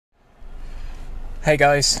Hey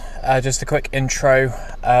guys, just a quick intro.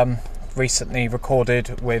 Recently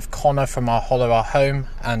recorded with Connor from our Hollow Our Home,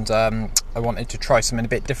 and I wanted to try something a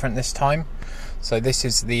bit different this time. So this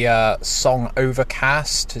is the song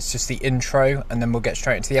Overcast. It's just the intro, and then we'll get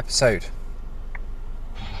straight into the episode.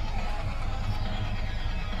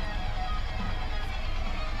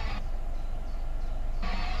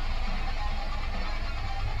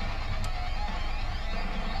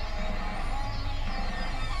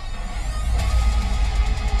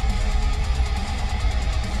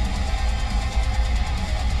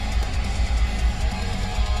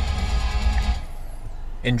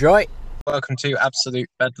 Enjoy. Welcome to Absolute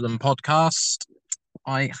Bedlam Podcast.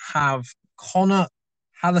 I have Connor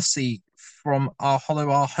Hallisey from our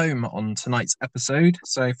Hollow Our Home on tonight's episode.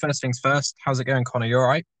 So first things first, how's it going, Connor? You all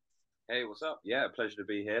right? Hey, what's up? Yeah, pleasure to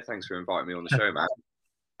be here. Thanks for inviting me on the show, man.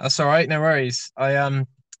 That's all right, no worries. I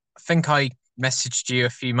think I messaged you a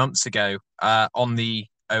few months ago on the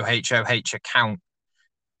OHOH account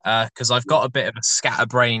because I've got a bit of a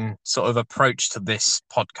scatterbrain sort of approach to this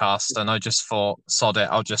podcast, and I just thought, sod it,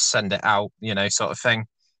 I'll just send it out, sort of thing.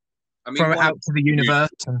 I mean, Throw it one of out to the you, universe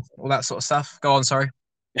and all that sort of stuff. Go on, sorry.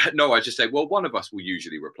 no, I just say, well, one of us will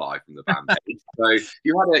usually reply from the band page. So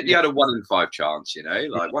you had a 1 in 5 chance,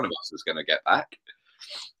 like one of us was going to get back.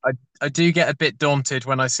 I do get a bit daunted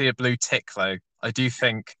when I see a blue tick, though. I do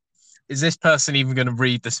think, is this person even going to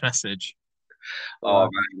read this message? Oh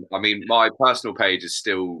man, I mean, my personal page is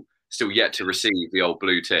still yet to receive the old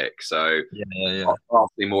blue tick, so Yeah.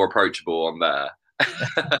 vastly more approachable on there.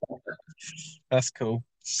 That's cool.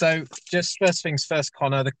 So, just first things first,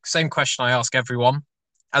 Connor, the same question I ask everyone.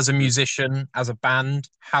 As a musician, as a band,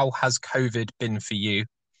 how has COVID been for you?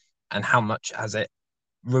 And how much has it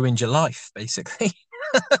ruined your life, basically?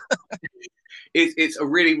 It's a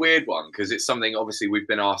really weird one because it's something obviously we've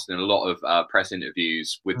been asked in a lot of press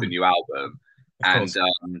interviews with the new album. Of And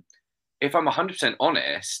course. if I'm 100%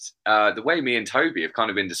 honest, the way me and Toby have kind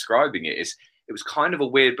of been describing it is it was kind of a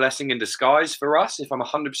weird blessing in disguise for us, if I'm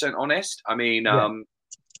 100% honest. I mean, Yeah.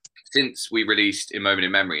 since we released In Moment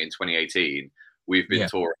in Memory in 2018, we've been Yeah.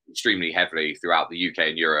 touring extremely heavily throughout the UK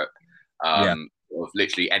and Europe. Yeah. Of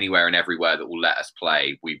literally anywhere and everywhere that will let us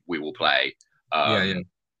play, we will play. Yeah.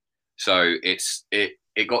 So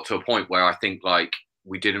it got to a point where I think like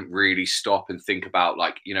we didn't really stop and think about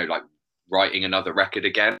like like writing another record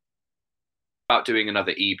again, about doing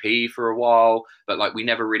another EP for a while, but like we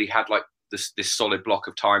never really had like this solid block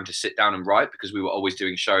of time to sit down and write because we were always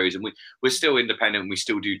doing shows and we're still independent and we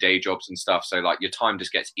still do day jobs and stuff. So like your time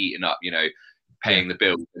just gets eaten up, paying the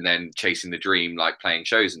bills and then chasing the dream, like playing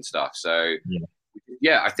shows and stuff. So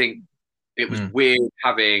yeah, I think it was weird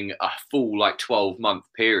having a full like 12-month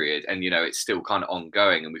period and it's still kind of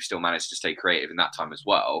ongoing and we've still managed to stay creative in that time as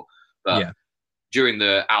well. But during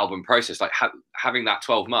the album process, like having that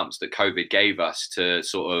 12 months that COVID gave us to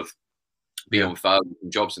sort of be on furlough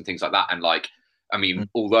and jobs and things like that. And like, I mean,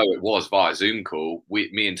 although it was via Zoom call,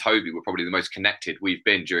 me and Toby were probably the most connected we've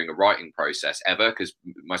been during a writing process ever. Because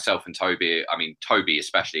myself and Toby, I mean, Toby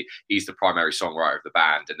especially, he's the primary songwriter of the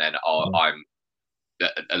band. And then I'm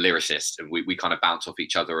a lyricist and we kind of bounce off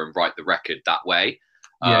each other and write the record that way.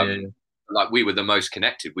 Like we were the most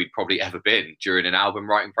connected we'd probably ever been during an album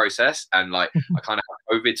writing process. And like, I kind of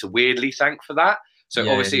have COVID to weirdly thank for that. So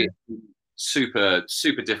obviously it's super,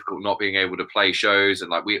 super difficult not being able to play shows. And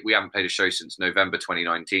like, we haven't played a show since November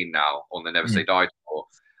 2019 now on the Never Say Die tour.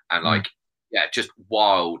 And like, yeah, just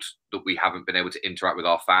wild that we haven't been able to interact with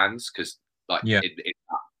our fans because like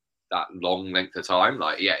that long length of time,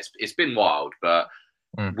 like, yeah, it's been wild, but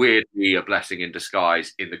weirdly a blessing in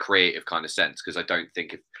disguise in the creative kind of sense because I don't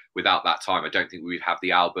think without that time I don't think we'd have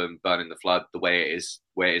the album Burning the Flood the way it is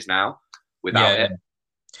now without it.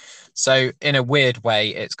 So in a weird way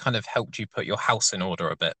it's kind of helped you put your house in order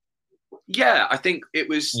a bit. Yeah, I think it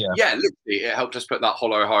was literally it helped us put that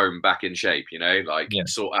Hollow Home back in shape, like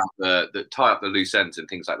sort out the tie up the loose ends and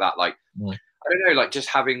things like that. Like I don't know, like just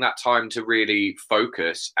having that time to really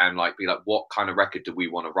focus and like be like, what kind of record do we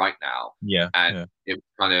want to write now? It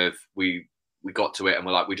kind of we got to it and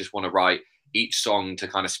we're like, we just want to write each song to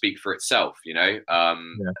kind of speak for itself,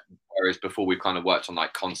 Whereas before we've kind of worked on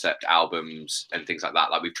like concept albums and things like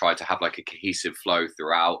that. Like we've tried to have like a cohesive flow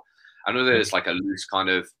throughout. I know there's like a loose kind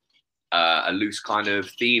of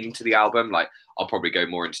theme to the album. Like I'll probably go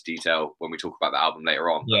more into detail when we talk about the album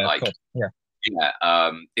later on. But like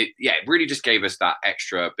it really just gave us that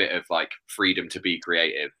extra bit of like freedom to be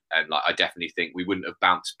creative, and like I definitely think we wouldn't have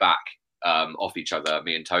bounced back off each other,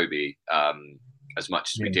 me and Toby, as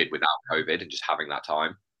much as we did without COVID and just having that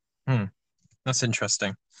time. That's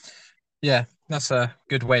interesting. Yeah, that's a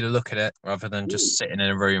good way to look at it rather than just sitting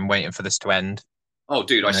in a room waiting for this to end. Oh,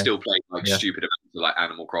 dude, I You know, still play like yeah, stupid amounts of like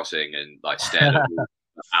Animal Crossing and like stared at walls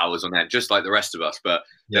for hours on end, just like the rest of us. But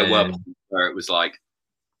yeah, there were yeah, points where it was like,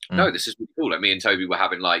 mm, no, this is really cool. Like me and Toby were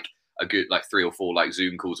having like a good like 3 or 4 like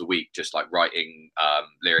Zoom calls a week, just like writing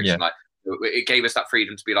lyrics yeah, and like it gave us that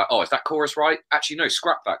freedom to be like, oh, is that chorus right? Actually, no,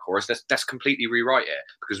 scrap that chorus. Let's completely rewrite it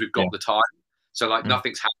because we've got yeah. the time. So like Mm,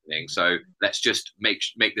 nothing's happening. So let's just make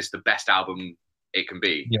this the best album it can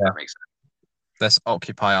be, if yeah. that makes Let's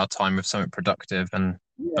occupy our time with something productive, and sense.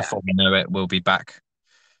 Yeah. before we know it, we'll be back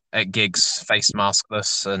at gigs, face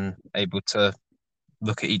maskless, and able to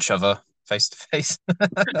look at each other face to face.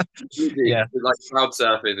 Easy. Yeah, Like crowd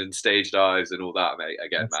surfing and stage dives and all that, mate.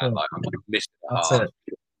 Again, that's man, it. like I'm missing it That's hard.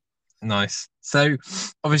 it. Nice. So,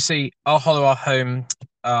 obviously, our Hollow Our Home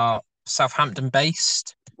are Southampton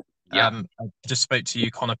based. Yeah, I just spoke to you,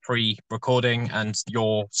 Connor, pre-recording, and did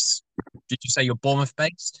you say you're Bournemouth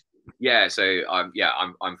based? yeah. So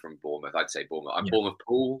I'm from Bournemouth. I'd say Bournemouth. I'm Yeah. Bournemouth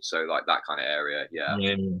Pool, so like that kind of area. Yeah.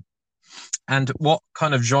 Yeah. Yeah. And what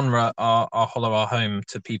kind of genre are Hollow Our Home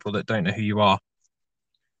to people that don't know who you are?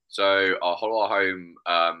 So our Hollow Home,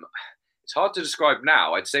 it's hard to describe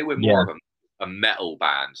now. I'd say we're more Yeah. of a metal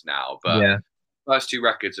band now, but Yeah. first 2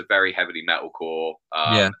 records are very heavily metalcore,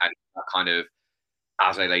 Yeah. and that kind of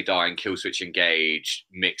As I Lay Dying, Killswitch Engage,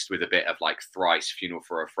 mixed with a bit of like Thrice, Funeral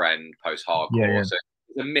for a Friend, post Yeah. hardcore. Yeah. So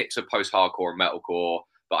it's a mix of post hardcore and metalcore.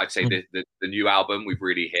 But I'd say Mm, the new album, we've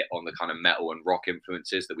really hit on the kind of metal and rock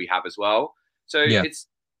influences that we have as well. So yeah.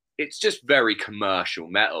 it's just very commercial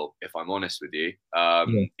metal, if I'm honest with you. Yeah.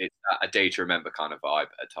 It's a Day to Remember kind of vibe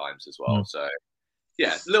at times as well. Mm, So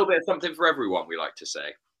yeah, a little bit of something for everyone, we like to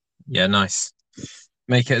say. yeah. Nice.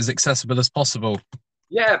 Make it as accessible as possible.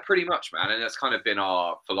 Yeah, pretty much, man. And that's kind of been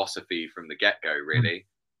our philosophy from the get go, Mm, really.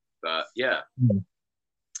 But yeah, mm.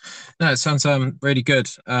 No, it sounds really good.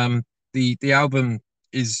 The album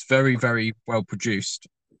is very very well produced.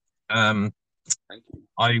 Um, thank you.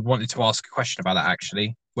 I wanted to ask a question about that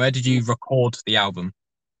actually. Where did you record the album,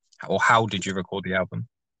 or how did you record the album?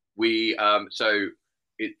 We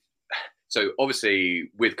it so obviously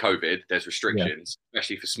with COVID, there's Yeah. restrictions,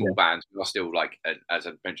 especially for Yeah. small bands. We are still like, as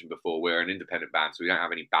I mentioned before, we're an independent band, so we don't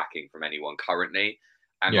have any backing from anyone currently.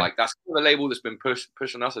 And Yeah. like that's kind of a label that's been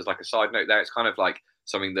pushing us as like a side note. There, it's kind of like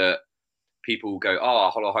something that people go, oh,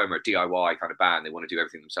 Hollow Home are a DIY kind of band. They want to do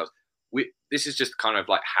everything themselves. This is just kind of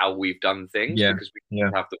like how we've done things Yeah. because we Yeah.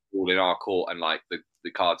 have the ball in our court and like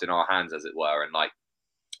the cards in our hands, as it were. And like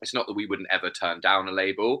it's not that we wouldn't ever turn down a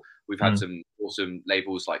label. We've had Mm, some awesome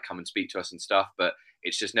labels like come and speak to us and stuff, but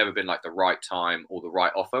it's just never been like the right time or the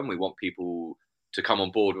right offer. And we want people to come on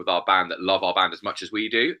board with our band that love our band as much as we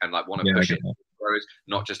do and like want to yeah. I push get it, that.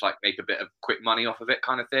 not just like make a bit of quick money off of it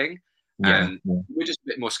kind of thing. Yeah. And Yeah. we're just a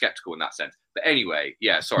bit more skeptical in that sense. But anyway,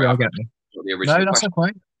 yeah, sorry, Yeah. I I've get that. got the No, original that's question.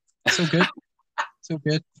 okay. It's all good. It's all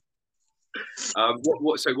good.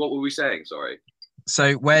 So what were we saying? Sorry.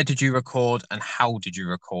 So, where did you record and how did you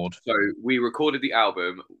record? So we recorded the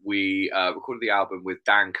album. We recorded the album with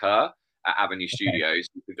Dan Kerr at Avenue Okay. Studios,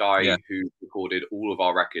 the guy Yeah. who recorded all of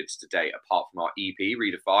our records to date, apart from our EP,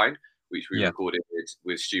 Redefined, which we Yeah. recorded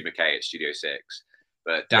with Stu McKay at Studio Six.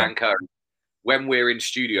 But Yeah. Dan Kerr, when we're in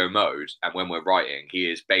studio mode and when we're writing, he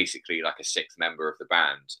is basically like a sixth member of the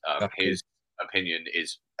band. That's cool. His opinion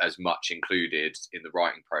is as much included in the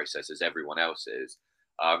writing process as everyone else's.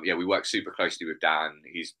 Yeah, we work super closely with Dan.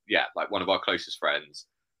 He's like one of our closest friends.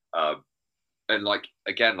 Um, and like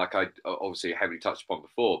again, like I obviously heavily touched upon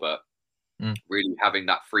before, but Mm, really having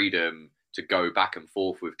that freedom to go back and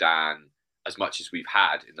forth with Dan as much as we've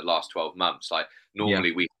had in the last 12 months. Like yeah.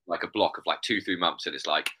 normally we like a block of like 2-3 months and it's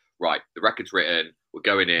like, right, the record's written, we're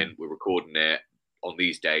going in, we're recording it on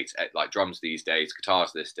these dates, at like drums these days,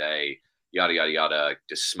 guitars this day, yada yada yada,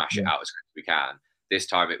 just smash it Yeah. out as quick as we can. This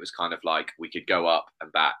time it was kind of like we could go up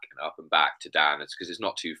and back and up and back to Dan. It's because it's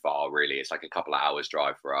not too far really. It's like a couple of hours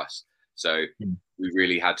drive for us. So Mm, we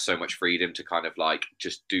really had so much freedom to kind of like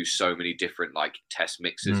just do so many different like test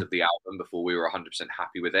mixes mm, of the album before we were 100%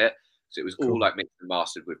 happy with it. So it was all cool. like mixed and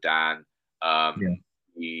mastered with Dan. Yeah.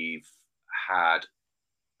 We've had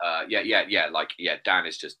Dan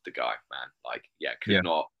is just the guy, man. Like, yeah, Yeah. could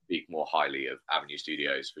not speak more highly of Avenue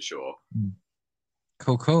Studios for sure. Mm.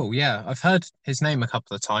 Cool. Cool. Yeah. I've heard his name a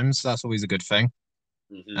couple of times. That's always a good thing.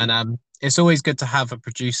 Hmm. And it's always good to have a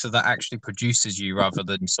producer that actually produces you rather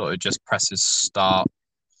than sort of just presses start,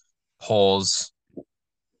 pause,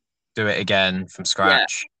 do it again from Yeah,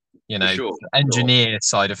 scratch. You for know, sure, the for sure. engineer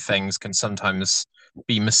side of things can sometimes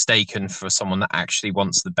be mistaken for someone that actually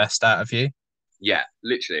wants the best out of you. Yeah,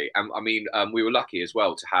 literally. I mean, we were lucky as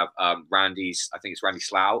well to have I think it's Randy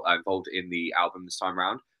Slough involved in the album this time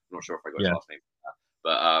around. I'm not sure if I got his Yeah. last name,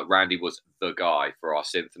 but Randy was the guy for our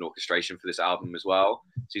synth and orchestration for this album as well.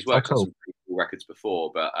 So he's Oh, worked on cool. some pretty cool records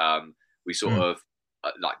before, but we sort Mm. of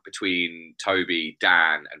like between Toby,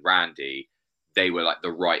 Dan, and Randy, they were like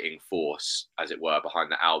the writing force, as it were,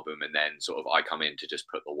 behind the album, and then sort of I come in to just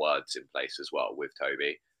put the words in place as well with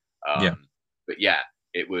Toby. Yeah. But yeah,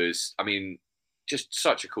 it was. I mean, just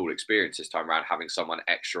such a cool experience this time around having someone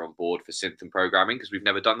extra on board for synth and programming because we've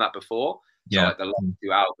never done that before. So Yeah. like the last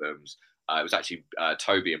two albums, it was actually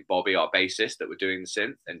Toby and Bobby, our bassist, that were doing the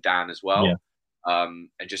synth, and Dan as well. Yeah. And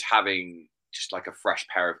just having just like a fresh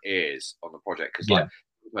pair of ears on the project because Yeah. like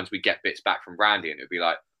sometimes we get bits back from Randy and it'd be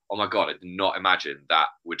like, oh my god, I did not imagine that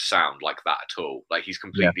would sound like that at all. Like he's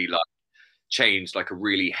completely like changed like a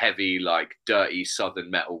really heavy, like dirty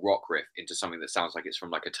southern metal rock riff into something that sounds like it's from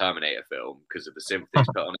like a Terminator film because of the synth he's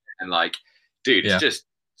put on it. And like, dude, it's just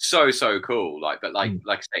so cool. Like, but like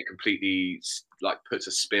I say, it completely like puts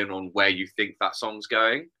a spin on where you think that song's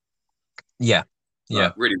going. Yeah.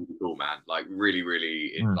 Yeah. Really, really cool, man. Like really,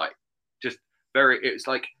 like just very, it's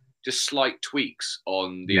like just slight tweaks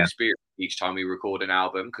on the experience each time we record an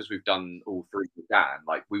album because we've done all three with Dan.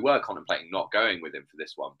 Like we were contemplating not going with him for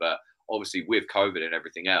this one, but obviously with COVID and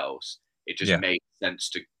everything else, it just made sense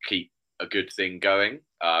to keep a good thing going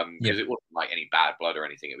because it wasn't like any bad blood or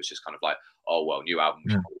anything. It was just kind of like, oh well, new album,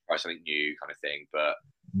 we should probably try something new kind of thing. But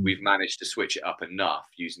we've managed to switch it up enough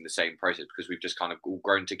using the same process because we've just kind of all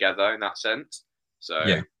grown together in that sense. So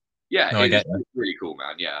it's really cool,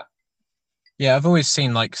 man. Yeah, I've always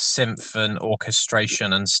seen like synth and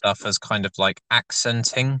orchestration and stuff as kind of like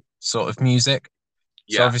accenting sort of music.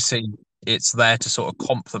 So obviously it's there to sort of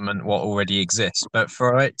complement what already exists, but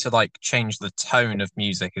for it to like change the tone of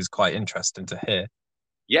music is quite interesting to hear.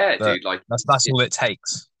 Yeah, But dude, like that's all it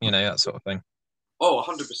takes, you know, that sort of thing. Oh,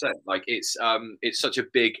 100%. Like it's such a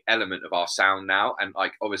big element of our sound now. And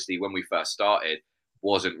like obviously when we first started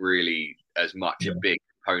wasn't really as much a big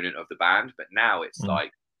component of the band, but now it's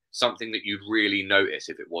like something that you'd really notice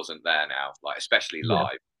if it wasn't there now, like especially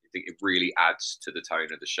live. I think it really adds to the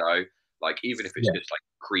tone of the show. Like even if it's just like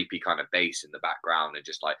creepy kind of bass in the background and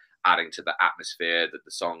just like adding to the atmosphere that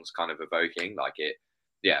the song's kind of evoking, like it,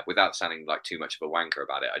 without sounding like too much of a wanker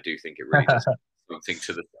about it, I do think it really does something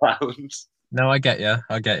to the sounds. No, I get you.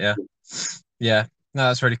 Yeah, no,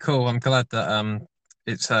 that's really cool. I'm glad that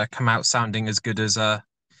it's come out sounding as good as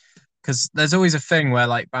because there's always a thing where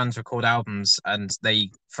like bands record albums and they,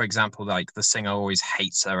 for example, like the singer always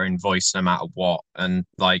hates their own voice no matter what, and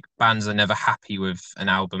like bands are never happy with an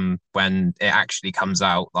album when it actually comes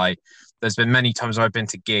out. Like there's been many times where I've been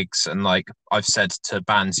to gigs and like I've said to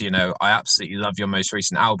bands, you know, I absolutely love your most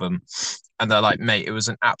recent album. And they're like, mate, it was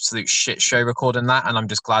an absolute shit show recording that. And I'm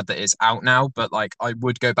just glad that it's out now. But like, I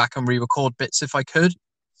would go back and re-record bits if I could.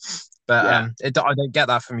 But I don't get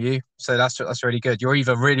that from you. So that's really good. You're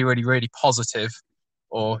either really, really, really positive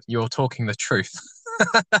or you're talking the truth.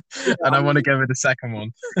 And I want to go with the second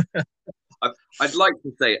one. I'd like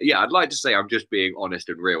to say I'm just being honest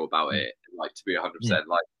and real about it. Like to be 100%.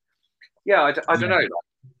 Like, I don't know.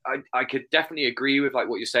 Like, I could definitely agree with like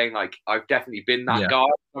what you're saying. Like I've definitely been that guy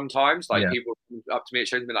sometimes. Like people come up to me at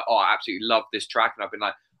shows and be like, "Oh, I absolutely love this track," and I've been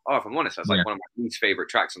like, "Oh, if I'm honest, that's like one of my least favorite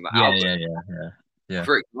tracks on the album." Yeah.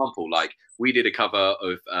 For example, like we did a cover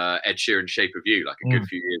of Ed Sheeran's "Shape of You" like a good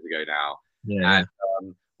few years ago now.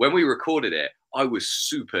 And when we recorded it, I was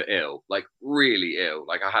super ill, like really ill.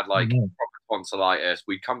 Like I had like tonsillitis.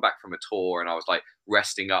 We'd come back from a tour and I was like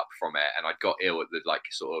resting up from it, and I'd got ill at the like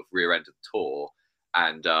sort of rear end of the tour.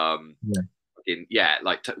 And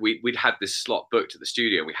we'd had this slot booked at the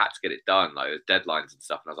studio. We had to get it done, like deadlines and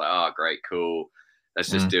stuff. And I was like, "Oh, great, cool, let's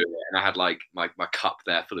just do it." And I had like my cup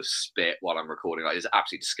there full of spit while I'm recording. Like it's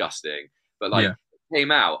absolutely disgusting. But like it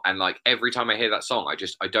came out, and like every time I hear that song,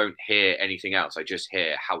 I don't hear anything else. I just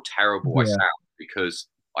hear how terrible I sound because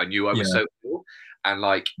I knew I was so ill. And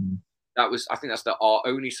like I think that's our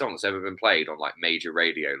only song that's ever been played on like major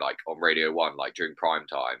radio, like on Radio 1, like during prime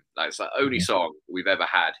time. Like it's the only song we've ever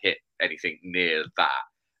had hit anything near that.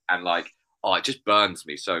 And like, it just burns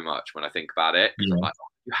me so much when I think about it. I'm like,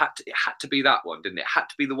 it had to be that one, didn't it? It had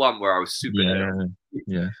to be the one where I was super ill.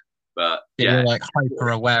 But you're like hyper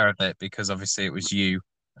aware of it because obviously it was you,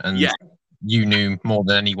 and you knew more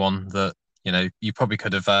than anyone that, you know, you probably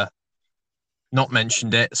could have not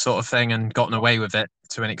mentioned it sort of thing and gotten away with it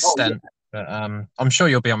to an extent. But I'm sure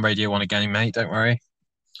you'll be on Radio 1 again, mate. Don't worry.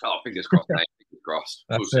 Oh, fingers crossed, mate. Fingers crossed.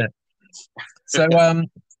 That's it. So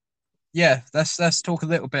let's talk a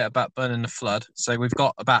little bit about Burning the Flood. So we've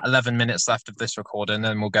got about 11 minutes left of this recording, and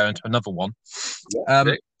then we'll go into another one.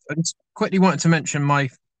 I just quickly wanted to mention my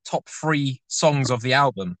top 3 songs of the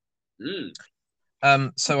album.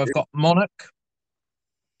 So I've got Monarch,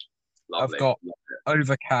 I've Lovely. got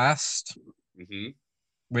Overcast, Hmm.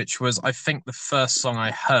 which was I think the first song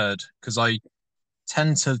I heard because I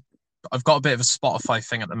tend to. I've got a bit of a Spotify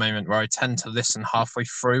thing at the moment where I tend to listen halfway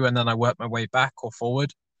through and then I work my way back or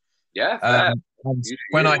forward. Yeah, fair. And You do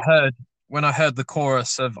when I you. heard when I heard the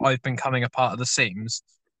chorus of "I've been coming apart of the seams,"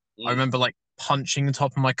 I Mm. remember like punching the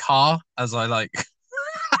top of my car as I like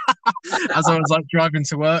as I was like driving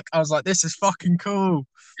to work. I was like, "This is fucking cool.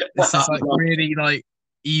 This is like really like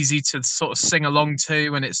easy to sort of sing along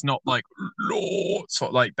to, and it's not like Lord, sort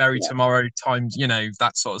of like Bury Yeah. Tomorrow times,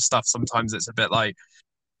 that sort of stuff. Sometimes it's a bit like,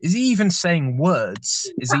 is he even saying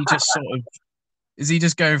words? Is he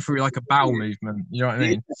just going through like a bowel movement? You know what I Yeah,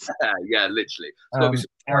 mean? yeah, literally. It's got to be some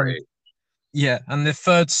And clarity. yeah, and the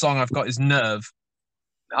third song I've got is Nerve.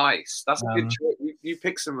 Nice. That's a good Um, choice. You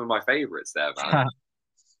picked some of my favorites there, man.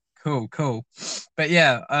 cool, cool. But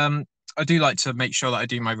yeah, I do like to make sure that I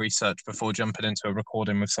do my research before jumping into a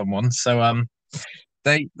recording with someone. So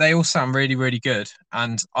they all sound really, really good,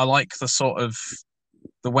 and I like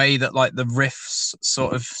the way that like the riffs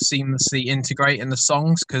sort of seamlessly integrate in the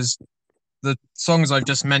songs because the songs I've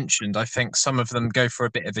just mentioned, I think some of them go for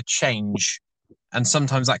a bit of a change, and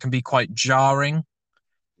sometimes that can be quite jarring.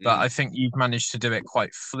 But Mm. I think you've managed to do it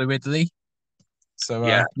quite fluidly. So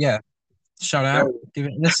Yeah. yeah, shout No, out, give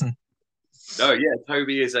it a listen. no, yeah.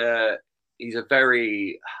 Toby is he's a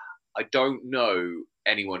very I don't know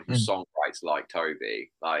anyone who Mm, songwrites like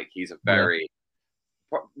Toby. Like he's a yeah, very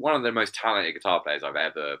one of the most talented guitar players I've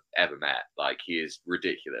ever met. Like he is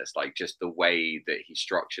ridiculous. Like just the way that he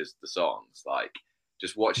structures the songs. Like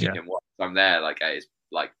just watching yeah, him. I'm there like at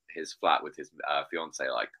his flat with his fiance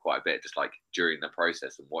like quite a bit. Just like during the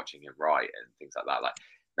process and watching him write and things like that. Like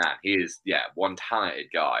man, he is one talented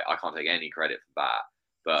guy. I can't take any credit for that.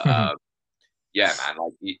 But yeah, man,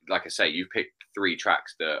 like I say, you picked three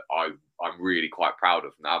tracks that I'm really quite proud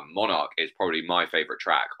of. Now, Monarch is probably my favorite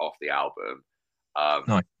track off the album,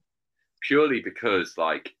 nice. purely because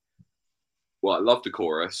well, I love the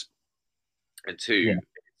chorus, and Yeah, two,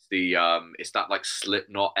 it's that like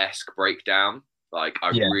Slipknot esque breakdown. Like I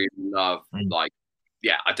yeah, really love mm,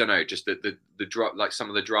 yeah, I don't know, just the drum, like some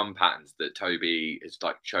of the drum patterns that Toby has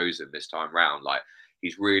like chosen this time round. Like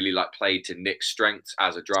he's really like played to Nick's strengths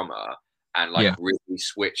as a drummer and like yeah, really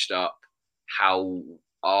switched up how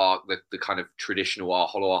the kind of traditional our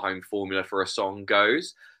Hollow Our Home formula for a song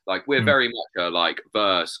goes. Like we're mm, very much a like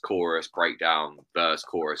verse, chorus, breakdown, verse,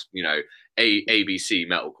 chorus. ABC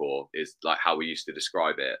metalcore is like how we used to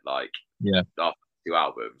describe it. Like yeah, after two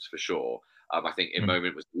albums for sure. I think in mm,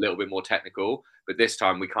 moment was a little bit more technical, but this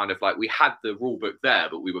time we kind of like we had the rule book there,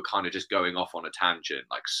 but we were kind of just going off on a tangent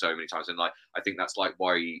like so many times, and like I think that's like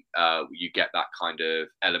why you get that kind of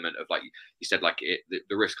element of like you said like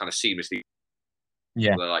the riffs kind of seamlessly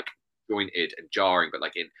yeah, they're like jointed and jarring,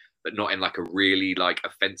 but not in like a really like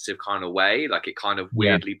offensive kind of way. Like it kind of yeah,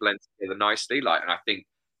 weirdly blends together nicely. Like, and I think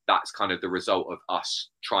that's kind of the result of us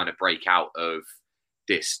trying to break out of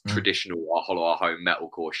this mm, traditional our Hollow Our Home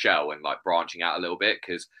metalcore shell and like branching out a little bit.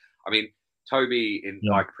 Because I mean, Toby in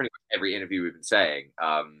yeah, like pretty much every interview we've been saying,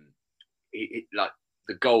 like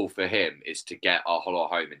the goal for him is to get our Hollow Our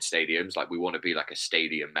Home in stadiums. Like we want to be like a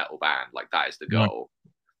stadium metal band. Like that is the nice. goal.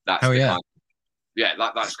 That's Hell the yeah, kind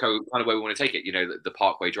that's kind of where we want to take it. The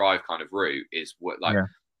Parkway Drive kind of route is what like yeah,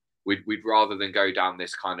 we'd rather than go down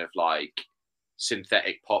this kind of like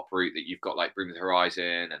synthetic pop route that you've got like Bring Me the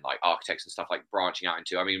Horizon and like Architects and stuff like branching out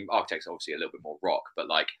into. I mean, Architects are obviously a little bit more rock, but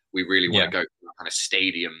like we really want yeah, to go kind of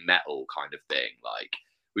stadium metal kind of thing. Like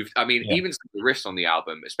I mean, yeah, even some of the riffs on the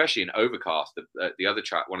album, especially in Overcast, the other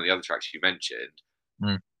track, one of the other tracks you mentioned,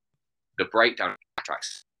 mm, the breakdown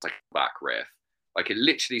tracks like back riff. Like it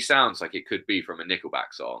literally sounds like it could be from a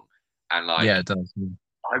Nickelback song. And like yeah, it does.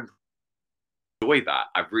 I enjoy that.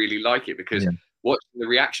 I really like it because Yeah, watching the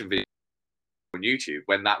reaction video on YouTube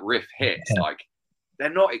when that riff hits, yeah, like they're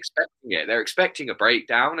not expecting it. They're expecting a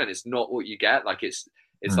breakdown and it's not what you get. Like it's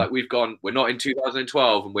mm. like we're not in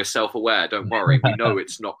 2012 and we're self-aware. Don't worry. We know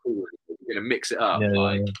it's not cool. We're gonna mix it up. Yeah, yeah,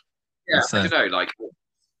 Like, yeah. yeah, That's I don't know. Like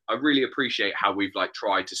I really appreciate how we've like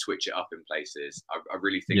tried to switch it up in places. I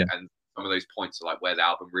really think, yeah. and some of those points are like where the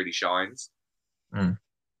album really shines. Mm.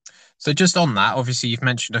 So just on that, obviously you've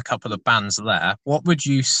mentioned a couple of bands there. What would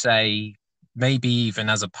you say, maybe even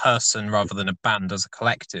as a person rather than a band, as a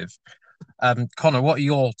collective? Connor, what are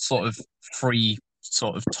your sort of three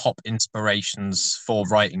sort of top inspirations for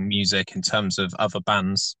writing music in terms of other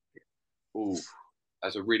bands? Ooh,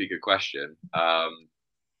 that's a really good question.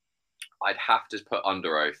 I'd have to put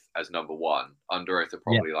Under Oath as number one. Under Oath are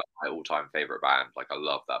Yeah, probably like my all-time favorite band. Like I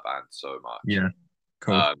love that band so much. yeah,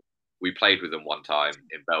 cool. Um, we played with them one time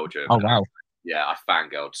in Belgium, Oh and I wow, Yeah, I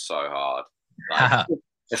fangirled so hard. Like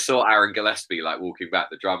I saw Aaron Gillespie like walking back,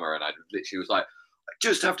 the drummer, and I literally was like, I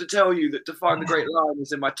just have to tell you that Define the Great Line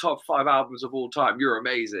is in my top 5 albums of all time. You're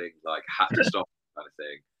amazing. Like, had to stop kind of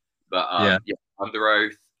thing. But Yeah. yeah, Under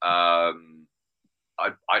Oath.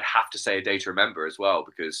 I'd have to say A Day to Remember as well,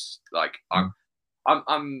 because like I'm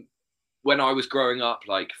when I was growing up,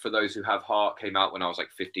 like For Those Who Have Heart came out when I was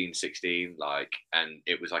like 15, 16, like, and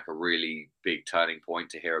it was like a really big turning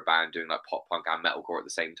point to hear a band doing like pop punk and metalcore at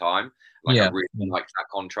the same time. Like I really liked that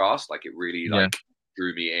contrast. Like it really like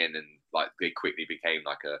drew me in, and like they quickly became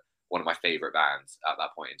like one of my favorite bands at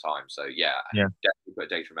that point in time. So yeah, definitely put A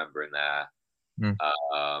Day to Remember in there.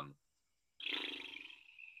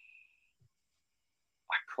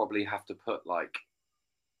 I probably have to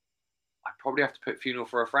put Funeral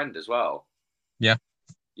for a Friend as well. Yeah,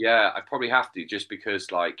 I probably have to, just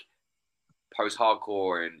because like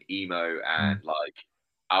post-hardcore and emo and like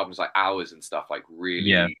albums like Hours and stuff, like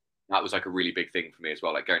really that was like a really big thing for me as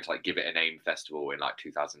well, like going to like Give It a Name festival in like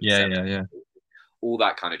 2007, all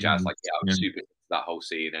that kind of jazz. Like I was super into that whole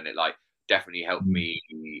scene, and it like definitely helped me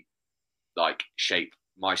like shape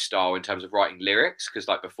my style in terms of writing lyrics, because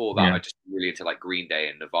like before that I just really into like Green Day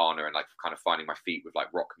and Nirvana, and like kind of finding my feet with like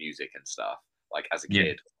rock music and stuff, like as a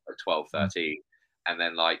kid, like 12, 13. And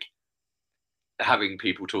then like having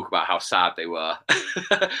people talk about how sad they were.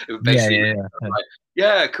 Basically,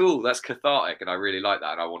 like, cool, that's cathartic, and I really like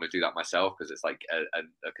that, and I want to do that myself, because it's like a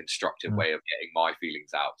constructive way of getting my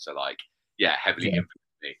feelings out. So like, heavily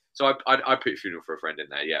influenced me. So I put Funeral for a Friend in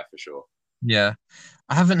there, for sure. Yeah,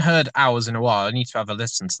 I haven't heard Hours in a while. I need to have a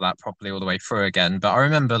listen to that properly all the way through again. But I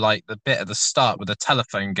remember like the bit at the start with the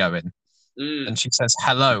telephone going, and she says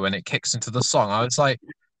hello, and it kicks into the song. I was like,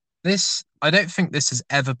 this, I don't think this has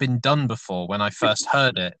ever been done before. When I first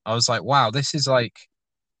heard it, I was like, wow, this is like,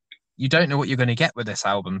 you don't know what you're going to get with this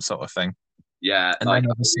album, sort of thing. Yeah, and like,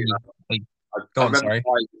 then obviously, I remember sorry.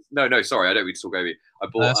 Sorry, I don't mean to talk over you. I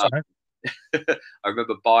bought. I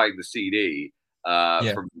remember buying the CD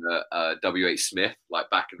from the W.H. Smith,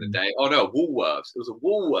 like back in the day. Oh no, Woolworths. It was a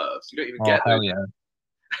Woolworths. You don't even get those.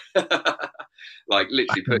 Like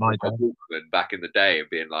literally putting my Walkman back in the day and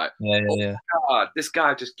being like, God, this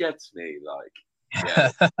guy just gets me. Like,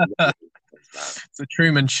 it's a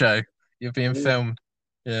Truman Show. You're being filmed.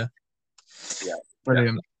 Yeah,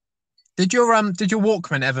 brilliant. Did your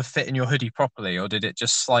Walkman ever fit in your hoodie properly, or did it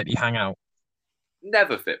just slightly hang out?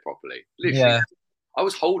 Never fit properly. Literally, I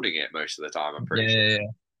was holding it most of the time, I'm pretty sure.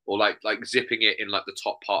 Or like zipping it in like the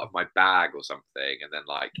top part of my bag or something, and then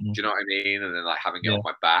like, do you know what I mean? And then like having it on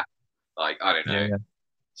my back. Like, I don't know,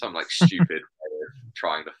 some like stupid way of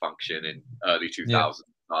trying to function in early 2000s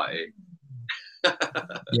society.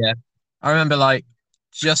 I remember like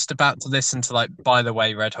just about to listen to like By the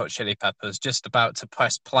Way, Red Hot Chili Peppers, just about to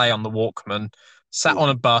press play on the Walkman, sat on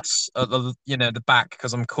a bus at the the back,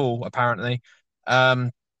 because I'm cool apparently.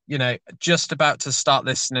 Just about to start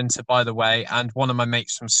listening to By the Way, and one of my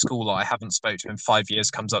mates from school that I haven't spoke to in 5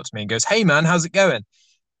 years comes up to me and goes, "Hey man, how's it going?"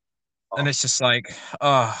 And it's just like,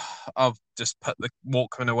 I'll just put the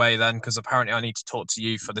Walkman away then, because apparently I need to talk to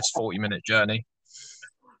you for this 40-minute journey.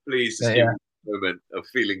 Please just give me a moment of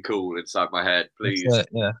feeling cool inside my head, please.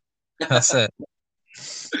 That's it.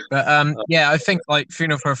 But I think like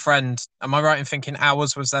Funeral for a Friend, am I right in thinking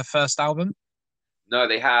Hours was their first album? No,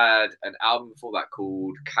 they had an album before that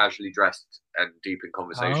called Casually Dressed and Deep in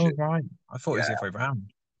Conversation. Oh, right. I thought it was the other way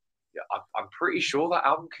around. Yeah, I'm pretty sure that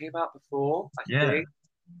album came out before, I think.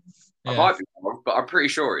 I might be wrong, but I'm pretty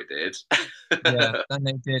sure it did. Then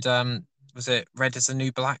they did, was it Red is the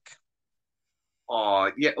New Black? Oh,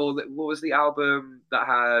 yeah. Or what was the album that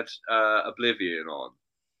had Oblivion on?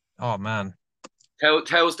 Oh, man.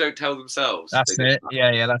 Tales Don't Tell Themselves. That's it.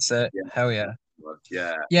 Yeah, that's it. Yeah. Hell yeah.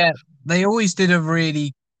 Yeah. They always did a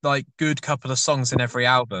really like good couple of songs in every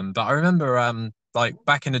album. But I remember like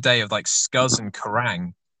back in the day of like Scuzz and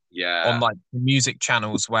Kerrang. On like music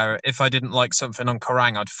channels, where if I didn't like something on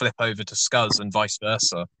Kerrang, I'd flip over to Scuzz and vice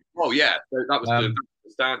versa. Oh yeah, that was the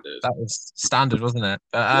standard. That was standard, wasn't it?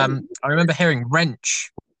 But I remember hearing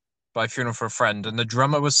Wrench by Funeral for a Friend, and the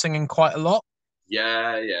drummer was singing quite a lot.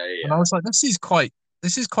 Yeah. And I was like, this is quite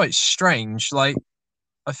strange. Like,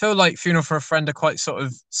 I feel like Funeral for a Friend are quite sort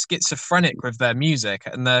of schizophrenic with their music,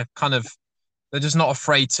 and they're just not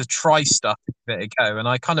afraid to try stuff and give it a go. And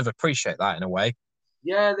I kind of appreciate that in a way.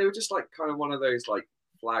 Yeah, they were just like kind of one of those like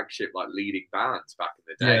flagship like leading bands back in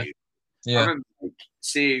the day. Yeah. I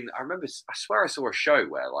remember I swear I saw a show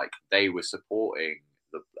where like they were supporting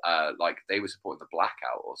the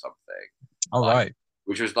Blackout or something. Oh, like, right.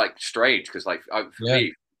 Which was like strange, because like for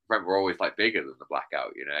me, we're always like bigger than the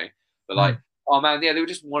Blackout, But like Oh man, yeah, they were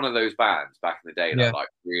just one of those bands back in the day Yeah. that like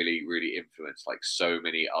really, really influenced like so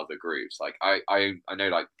many other groups. Like I know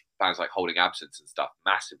like bands like Holding Absence and stuff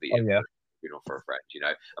massively Oh yeah. influenced Funeral for a Friend. You know,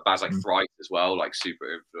 and bands like Mm. Thrice as well, like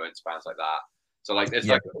super influenced bands like that. So like there's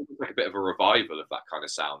Yeah. like a bit of a revival of that kind of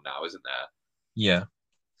sound now, isn't there? Yeah.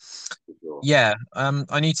 For sure. Yeah.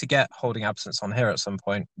 I need to get Holding Absence on here at some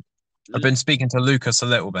point. I've Mm. been speaking to Lucas a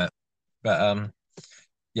little bit, but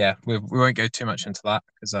yeah, we won't go too much into that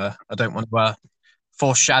because I don't want to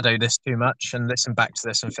foreshadow this too much and listen back to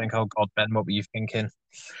this and think, oh God, Ben, what were you thinking?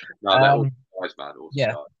 No, they're all Um, guys, man. Awesome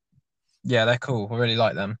yeah, guys. yeah, they're cool. I really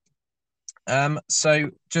like them. So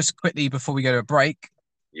just quickly before we go to a break,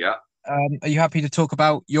 Yeah. are you happy to talk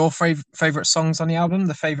about your favorite songs on the album,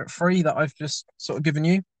 the favorite three that I've just sort of given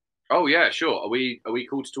you? Oh yeah, sure. Are we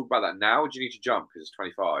cool to talk about that now? Or do you need to jump because it's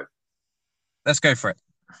 25? Let's go for it.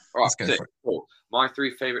 All right, Let's go sick. for it. Cool. My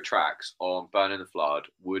three favorite tracks on Burn in the Flood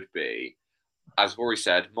would be, as I've already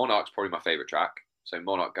said, Monarch's probably my favorite track. So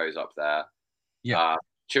Monarch goes up there. Yeah, Uh,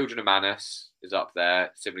 Children of Manus is up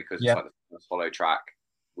there simply because it's yeah. like the first solo track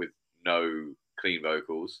with no clean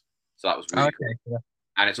vocals. So that was really cool. Okay. Yeah.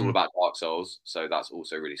 And it's all Mm. about Dark Souls. So that's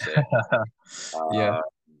also really sick. Yeah. Uh,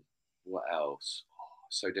 what else? Oh,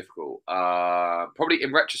 so difficult. Probably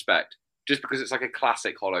in retrospect, just because it's like a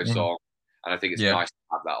classic Hollow Mm. song, and I think it's Yeah. nice to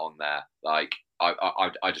have that on there. Like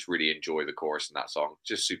I just really enjoy the chorus in that song.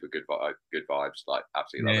 Just super good vibes. Like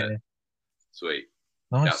absolutely love Yeah. it. Sweet.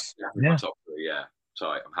 Nice. Yeah, my Yeah. top three. Yeah. So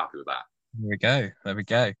I'm happy with that. There we go. There we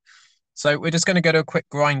go. So we're just going to go to a quick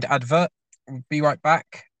grind advert. We'll be right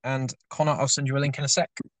back. And Connor, I'll send you a link in a sec.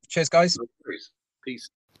 Cheers, guys. Peace.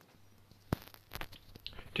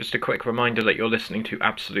 Just a quick reminder that you're listening to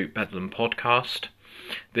Absolute Bedlam Podcast.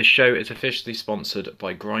 This show is officially sponsored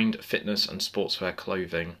by Grind Fitness and Sportswear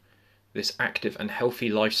Clothing. This active and healthy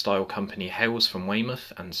lifestyle company hails from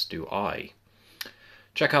Weymouth, and so do I.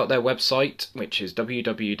 Check out their website, which is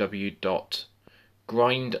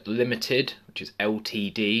www.grindlimited, which is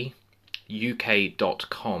LTD,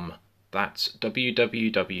 uk.com. That's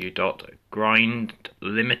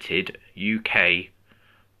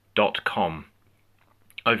www.grindlimiteduk.com.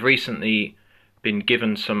 I've recently been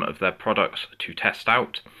given some of their products to test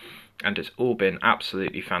out, and it's all been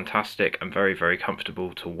absolutely fantastic and very, very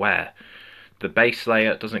comfortable to wear. The base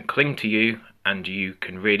layer doesn't cling to you, and you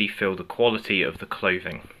can really feel the quality of the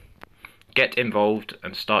clothing. Get involved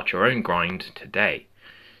and start your own grind today.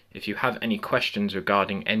 If you have any questions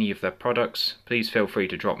regarding any of their products, please feel free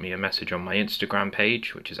to drop me a message on my Instagram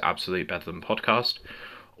page, which is Absolute Bedlam Podcast,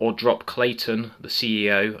 or drop Clayton, the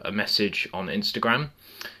CEO, a message on Instagram.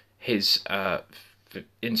 His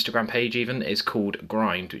Instagram page even is called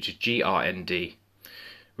Grind, which is GRND.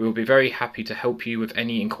 We will be very happy to help you with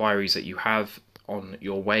any inquiries that you have on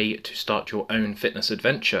your way to start your own fitness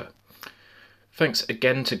adventure. Thanks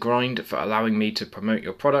again to Grind for allowing me to promote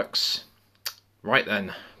your products. Right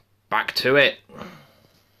then, back to it.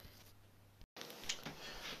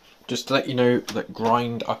 Just to let you know that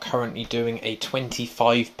Grind are currently doing a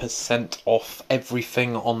 25% off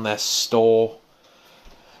everything on their store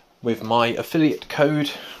with my affiliate code,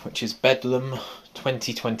 which is Bedlam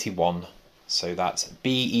 2021. So that's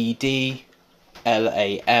BEDLAM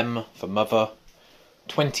for mother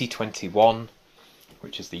 2021,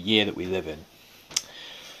 which is the year that we live in.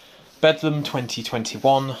 Bedlam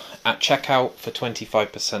 2021 at checkout for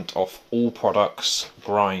 25% off all products.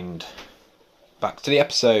 Grind. Back to the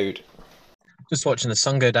episode. Just watching the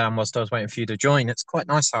sun go down whilst I was waiting for you to join. It's quite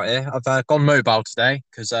nice out here. I've gone mobile today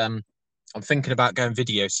because I'm thinking about going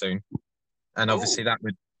video soon. And obviously that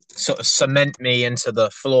would sort of cement me into the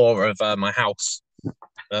floor of my house.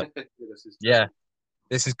 But yeah,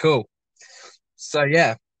 this is cool. So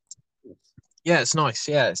yeah, it's nice.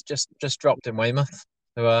 Yeah, it's just dropped in Weymouth.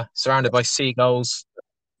 So, surrounded by seagulls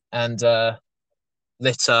and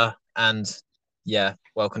litter and yeah,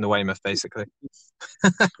 welcome to Weymouth basically.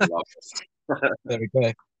 There we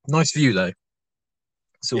go. Nice view though.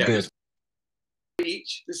 It's all good.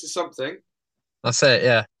 Beach. This is something. That's it.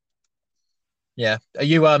 Yeah. Yeah. Are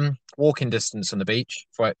you walking distance on the beach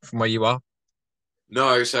from where you are?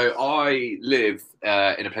 No, so I live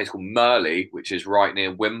in a place called Merley, which is right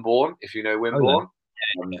near Wimborne, if you know Wimborne.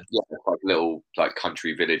 Yeah, it's like a little like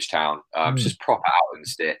country village town. It's just proper out in the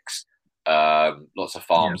sticks. Lots of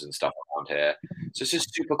farms and stuff around here. So it's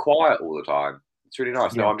just super quiet all the time. It's really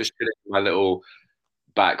nice. Yeah. No, I'm just chilling in my little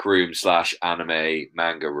back room / anime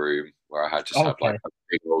manga room where I had have like a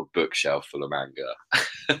big old bookshelf full of manga.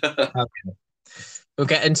 Okay. We'll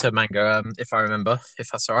get into manga if I remember, if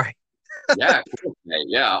that's all right. Yeah, of course, mate.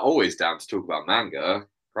 Yeah, always down to talk about manga.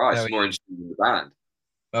 Christ, more interesting than the band.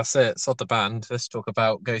 That's it. It's not the band. Let's talk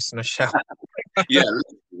about Ghost in a Shell. Yeah,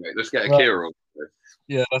 let's get a Right. Kira on.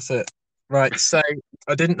 Yeah, that's it. Right. So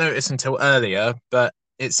I didn't notice until earlier, but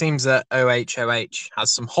it seems that OHOH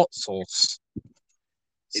has some hot sauce.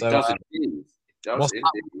 It So does indeed. It does what's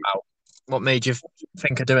that indeed. about? What made you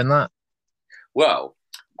think of doing that? Well,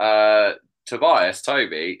 Tobias,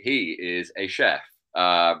 Toby, he is a chef.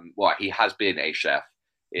 Well, he has been a chef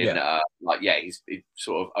in Yeah. he's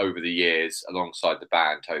sort of over the years alongside the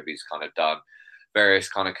band. Toby's kind of done various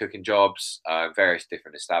kind of cooking jobs, various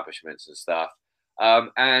different establishments and stuff.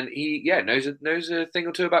 And he knows a thing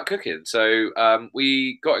or two about cooking. So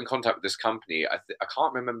we got in contact with this company. I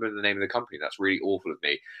can't remember the name of the company. That's really awful of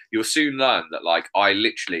me. You'll soon learn that like I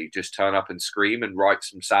literally just turn up and scream and write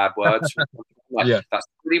some sad words. Like, Yeah. that's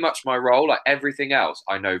pretty much my role. Like everything else,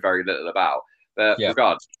 I know very little about. But Yeah.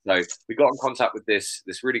 regardless, so we got in contact with this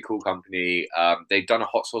really cool company. They'd done a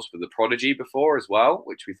hot sauce for the Prodigy before as well,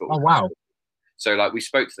 which we thought was Oh kind of wow. cool. So like we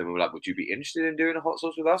spoke to them and we were like, would you be interested in doing a hot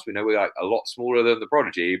sauce with us? We know we're like a lot smaller than the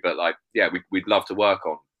Prodigy, but like yeah, we'd love to work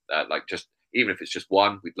on like just even if it's just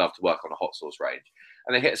one, we'd love to work on a hot sauce range.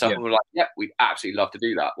 And they hit us up Yeah. and we're like, yeah, we'd absolutely love to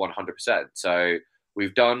do that 100%. So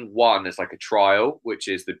we've done one as like a trial, which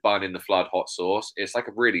is the bun in the flood hot sauce. It's like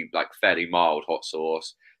a really like fairly mild hot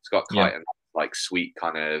sauce. It's got Yeah. quite a like sweet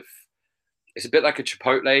kind of. It's a bit like a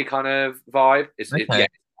chipotle kind of vibe. Okay.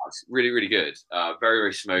 It's really really good. Very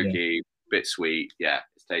very smoky, bit sweet. Yeah,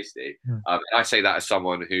 it's tasty. Mm. And I say that as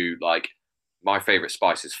someone who like my favorite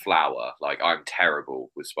spice is flour. Like I'm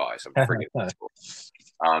terrible with spice. I'm freaking terrible.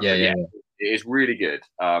 Yeah, yeah. It is really good.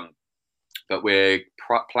 But we're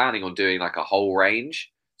planning on doing like a whole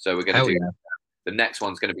range. So we're going to Hell do yeah. the next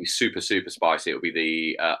one's going to be super super spicy. It'll be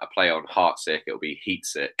the a play on heart sick. It'll be heat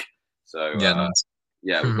sick. So Yeah, nice.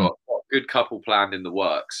 yeah, we've got a good couple planned in the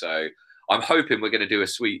work. So I'm hoping we're going to do a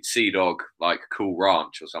sweet Sea Dog like cool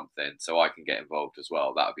ranch or something, so I can get involved as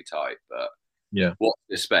well. That would be tight. But Yeah. watch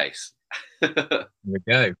this space. There we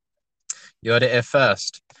go. You heard it here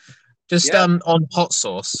first. Just Yeah. on hot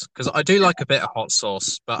sauce, because I do like a bit of hot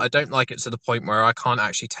sauce, but I don't like it to the point where I can't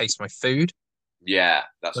actually taste my food. Yeah,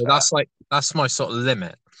 that's So fair. that's my sort of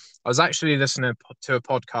limit. I was actually listening to a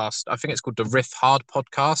podcast. I think it's called the Riff Hard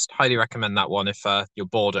podcast. Highly recommend that one if you're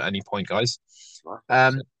bored at any point, guys.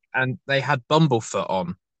 And they had Bumblefoot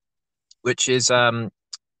on, which is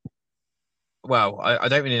well, I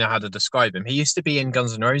don't really know how to describe him. He used to be in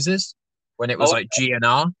Guns N' Roses when it was Oh, like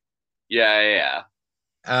GNR. yeah.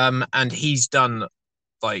 And he's done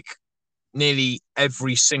like nearly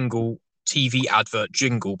every single TV advert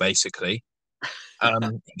jingle, basically.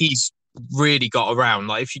 He's really got around.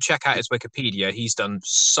 Like, if you check out his Wikipedia, he's done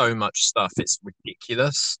so much stuff. It's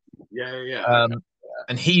ridiculous. Yeah.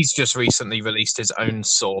 And he's just recently released his own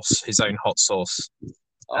sauce, his own hot sauce.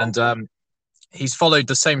 Oh, And he's followed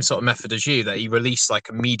the same sort of method as you, that he released like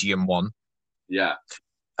a medium one. yeah.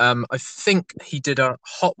 I think he did a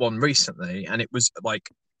hot one recently, and it was like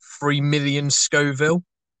 3 million Scoville,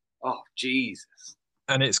 Oh, Jesus.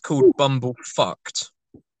 and it's called Bumble Fucked.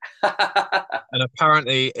 And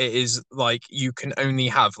apparently, it is like you can only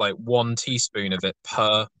have like 1 teaspoon of it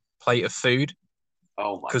per plate of food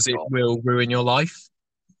Oh my because it God. will ruin your life.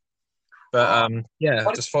 But yeah, I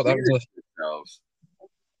Why do just thought people that do was this to themselves?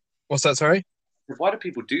 what's that? Sorry, Why do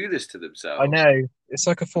people do this to themselves? I know it's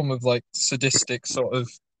like a form of like sadistic sort of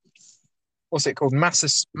what's it called?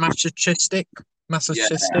 Masochistic. I think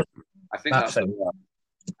That that's the thing. one.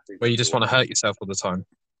 I think Where you that's just the want to one. hurt yourself all the time.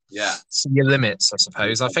 Yeah. See your limits, I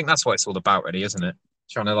suppose. I think that's what it's all about, really, isn't it?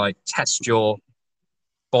 Trying to like test your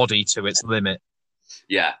body to its limit.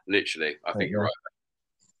 Yeah, literally. I think you're right.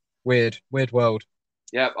 Weird world.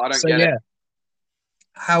 Yeah, I don't So get yeah, it.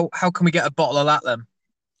 how can we get a bottle of that then?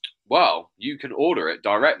 Well, you can order it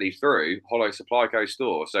directly through Hollow Supply Co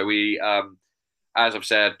store. So we, as I've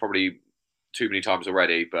said, probably too many times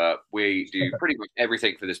already, but we do pretty much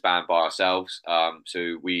everything for this band by ourselves.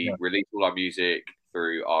 So we Yeah. release all our music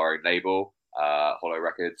through our own label, Hollow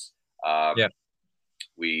Records. Yeah.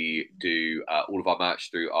 We do all of our merch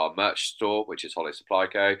through our merch store, which is Hollow Supply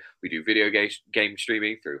Co. We do video game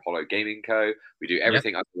streaming through Hollow Gaming Co. We do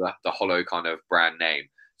everything under the Hollow kind of brand name.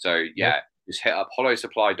 So yeah, just hit up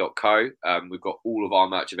hollowsupply.co. We've got all of our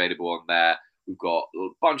merch available on there. We've got a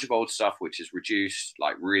bunch of old stuff which is reduced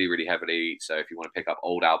like really, really heavily. So if you want to pick up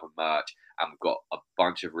old album merch, and we've got a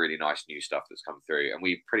bunch of really nice new stuff that's come through, and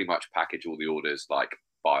we pretty much package all the orders like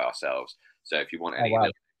by ourselves. So if you want any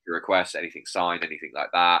requests, anything signed, anything like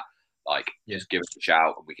that, like just give us a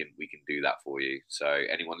shout and we can do that for you. So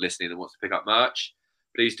anyone listening that wants to pick up merch,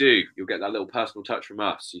 please do. You'll get that little personal touch from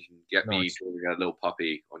us. You can get me drawing a little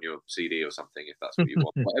puppy on your CD or something if that's what you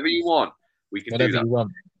want. Whatever you want, we can do that. You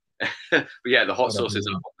want. But yeah, the hot sauce is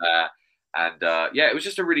up on there. And yeah, it was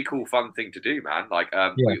just a really cool, fun thing to do, man. Like,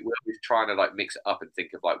 Yeah. we're always trying to like mix it up and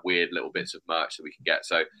think of like weird little bits of merch that we can get.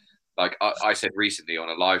 So, like I said recently on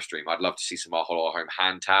a live stream, I'd love to see some Our Hollow Our Home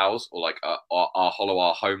hand towels, or like Our Hollow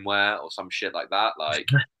Our Homeware, or some shit like that. Like,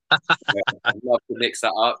 I'd love to mix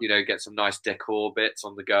that up. You know, get some nice decor bits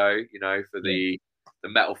on the go. You know, for the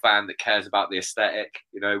metal fan that cares about the aesthetic.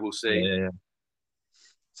 You know, we'll see. Yeah.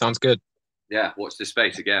 Sounds good. Yeah, watch this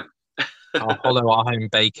space again. Our Hollow Our Home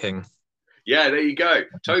baking. Yeah, there you go.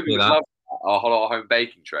 Toby would that. love Our Hollow Our Home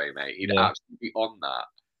baking tray, mate. He'd absolutely be on that.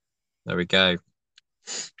 There we go.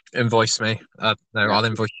 Invoice me. No, I'll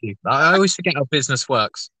invoice you. I always forget how business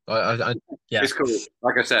works. Yeah, it's cool.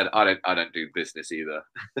 Like I said, I don't do business either.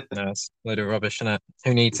 No, it's a load of rubbish, isn't it?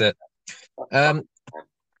 Who needs it?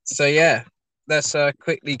 So yeah, let's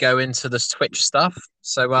quickly go into this Twitch stuff.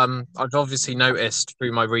 So I've obviously noticed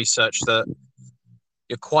through my research that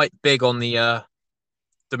you're quite big on the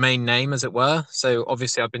domain name, as it were. So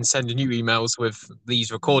obviously I've been sending you emails with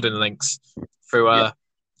these recording links through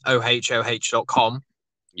OHOH.com.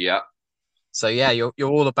 Yeah. So yeah, you're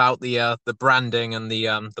all about the branding and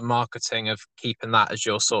the marketing of keeping that as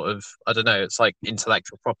your sort of, I don't know, it's like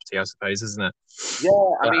intellectual property, I suppose, isn't it? Yeah,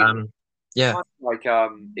 I mean, yeah, like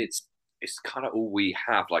it's kind of all we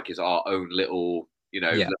have, like, is our own little,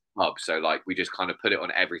 little hub. So like we just kind of put it on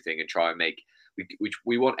everything and try and make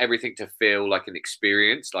we want everything to feel like an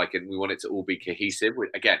experience, like, and we want it to all be cohesive.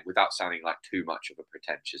 Again, without sounding like too much of a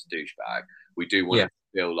pretentious douchebag, we do want it to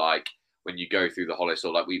feel like when you go through the Hollow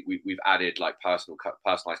Store, like we've added like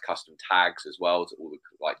personalized custom tags as well to all the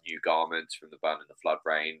like new garments from the Burn in the Flood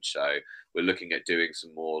range. So we're looking at doing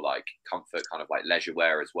some more like comfort kind of like leisure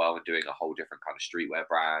wear as well, and doing a whole different kind of streetwear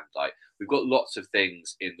brand. Like, we've got lots of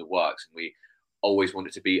things in the works, and we always want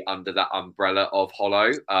it to be under that umbrella of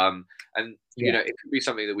Hollow. And it could be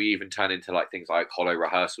something that we even turn into, like things like Hollow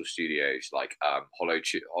rehearsal studios, like Hollow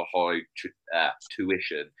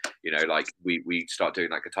tuition. Like we start doing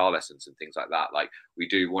like guitar lessons and things like that. Like, we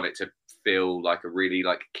do want it to feel like a really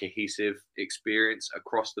like cohesive experience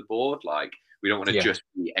across the board. Like, we don't want to just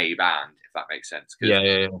be a band, if that makes sense. Because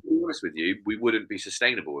to be honest with you, we wouldn't be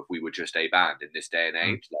sustainable if we were just a band in this day and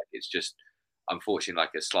age. Like, it's just, unfortunately,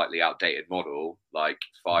 like a slightly outdated model, like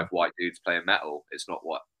 5 white dudes playing metal. It's not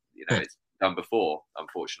what it's done before,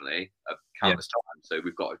 unfortunately, countless times. So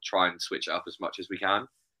we've got to try and switch it up as much as we can.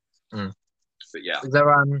 But yeah,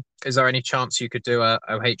 is there any chance you could do a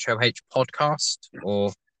OHOH podcast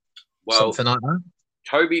or something like that?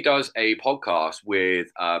 Toby does a podcast with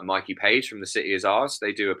Mikey Page from The City Is Ours.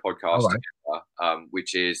 They do a podcast together,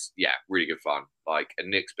 which is really good fun. Like, and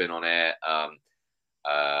Nick's been on it.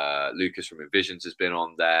 Lucas from Envisions has been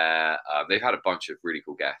on there. They've had a bunch of really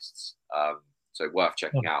cool guests, so worth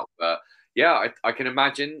checking out. But yeah, I can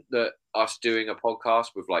imagine that us doing a podcast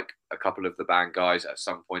with like a couple of the band guys at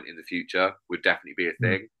some point in the future would definitely be a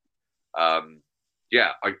thing.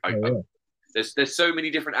 There's so many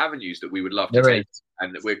different avenues that we would love to take,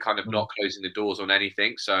 and we're kind of not closing the doors on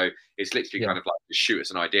anything. So it's literally kind of like, just shoot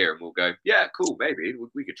us an idea and we'll go, yeah, cool, maybe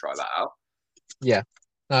we could try that out. Yeah,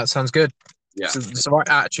 that sounds good. Yeah, it's the right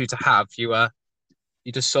attitude to have. You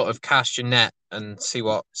just sort of cast your net and see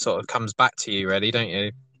what sort of comes back to you, really, don't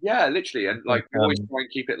you? Yeah, literally. And like, we always try and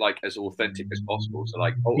keep it like as authentic as possible. So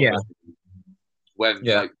like, when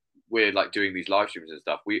like we're like doing these live streams and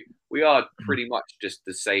stuff, we are pretty much just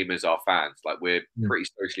the same as our fans. Like, we're pretty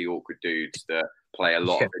socially awkward dudes that play a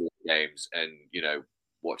lot of video games and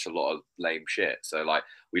watch a lot of lame shit. So like,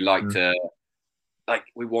 we like to, like,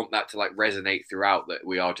 we want that to like resonate throughout, that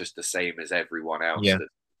we are just the same as everyone else that's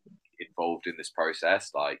involved in this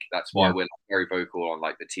process. Like, that's why we're like very vocal on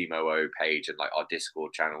like the Team OO page and like our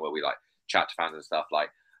Discord channel, where we like chat to fans and stuff. Like,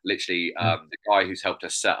 literally, the guy who's helped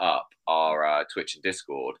us set up our Twitch and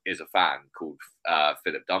Discord is a fan called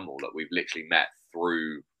Philip Dunmore that we've literally met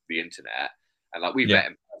through the internet, and like we've met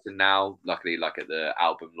in person now, luckily, like at the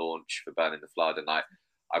album launch for Burn in the Flood, and like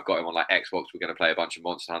I've got him on like Xbox. We're going to play a bunch of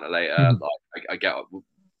Monster Hunter later. Like, I get,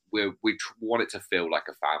 we want it to feel like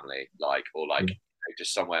a family, like, or like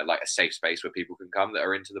just somewhere like a safe space where people can come that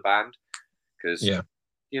are into the band. Because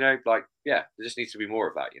like, there just needs to be more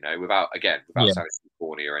of that, without sounding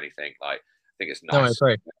corny or anything. Like, I think it's nice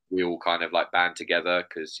we all kind of like band together,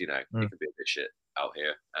 because it can be a bit shit out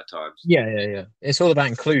here at times. Yeah. It's all about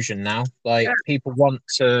inclusion now. Like, people want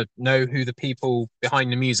to know who the people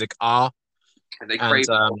behind the music are. And they crave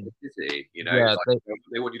authenticity,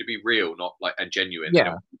 they want you to be real, not like, and genuine. They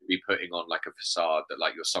don't want you to be putting on like a facade that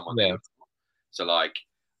like you're someone. So like,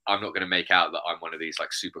 I'm not going to make out that I'm one of these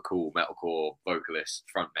like super cool metalcore vocalist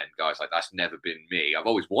frontmen guys. Like that's never been me. I've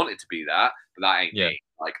always wanted to be that, but that ain't Yeah. me.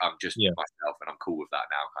 Like I'm just Yeah. myself, and I'm cool with that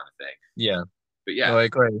now, kind of thing. Yeah. But No, I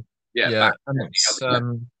agree. yeah, Yeah.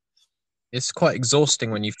 And it's quite exhausting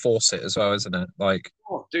when you force it as well, isn't it? Like,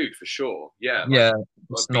 oh, dude, for sure. Yeah, yeah, like,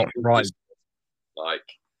 it's not right. Like,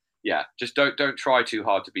 yeah, just don't try too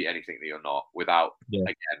hard to be anything that you're not without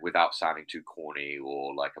without sounding too corny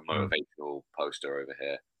or like a motivational poster over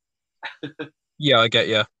here. Yeah, I get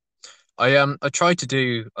you. I tried to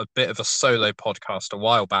do a bit of a solo podcast a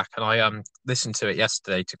while back, and I listened to it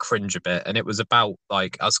yesterday to cringe a bit, and it was about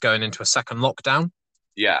like us going into a second lockdown.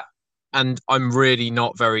 Yeah. And I'm really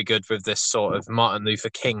not very good with this sort of Martin Luther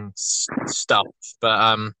King stuff,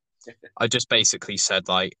 but I just basically said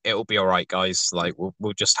like it'll be all right, guys. Like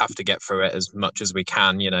we'll just have to get through it as much as we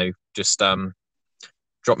can. You know, just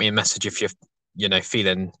drop me a message if you're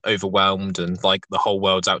feeling overwhelmed and like the whole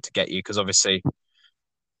world's out to get you, because obviously,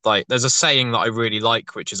 like there's a saying that I really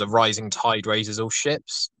like, which is a rising tide raises all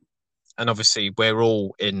ships, and obviously we're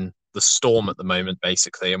all in the storm at the moment,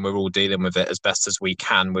 basically, and we're all dealing with it as best as we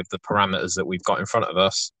can with the parameters that we've got in front of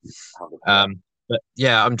us. But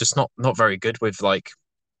yeah, I'm just not very good with like,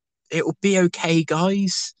 it'll be okay,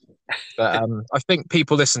 guys. But I think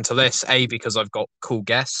people listen to this, A, because I've got cool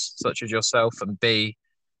guests such as yourself, and B,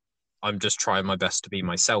 I'm just trying my best to be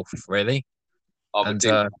myself, really. And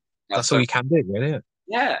that's all you can do, really.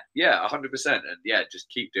 Yeah, 100%. And yeah, just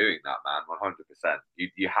keep doing that, man. 100%.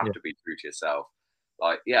 You have to be true to yourself.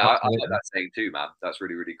 Like, yeah, I like that saying too, man. That's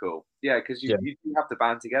really, really cool. Yeah, because you have to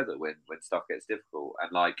band together when stuff gets difficult.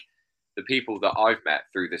 And like the people that I've met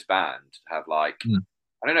through this band have like,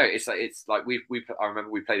 I don't know, it's like I remember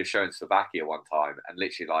we played a show in Slovakia one time, and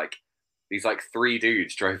literally like these like 3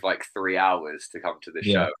 dudes drove like 3 hours to come to the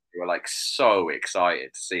show. They were like so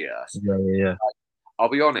excited to see us. Yeah. Like, I'll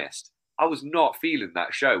be honest, I was not feeling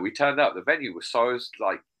that show. We turned up, the venue was so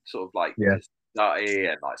like sort of like dirty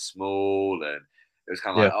and like small, and it was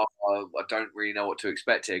kind of like, oh, I don't really know what to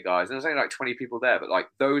expect here, guys. And there's only like 20 people there, but like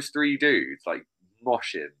those 3 dudes like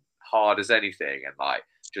moshing hard as anything, and like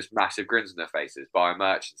just massive grins on their faces, buying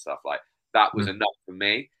merch and stuff, like that was enough for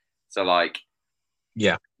me. So like,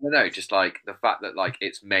 I don't know, just like the fact that like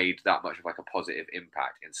it's made that much of like a positive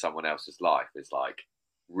impact in someone else's life is like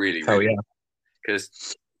really, really,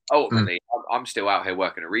 because ultimately I'm still out here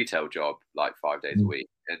working a retail job like 5 days a week,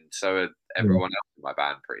 and so are everyone else in my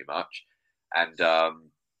band pretty much. And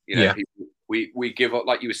you know, people, we give up,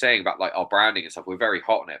 like you were saying about like our branding and stuff, we're very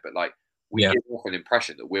hot on it, but like we give off an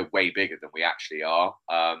impression that we're way bigger than we actually are.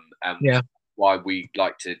 And why we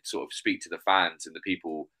like to sort of speak to the fans and the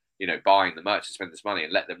people, you know, buying the merch and spend this money,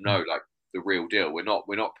 and let them know like the real deal. We're not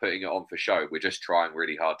putting it on for show. We're just trying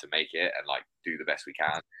really hard to make it and like do the best we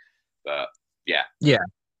can. But yeah.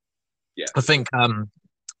 I think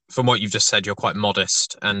from what you've just said, you're quite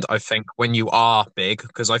modest, and I think when you are big,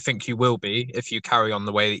 because I think you will be if you carry on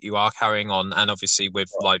the way that you are carrying on, and obviously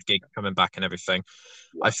with live gigs coming back and everything,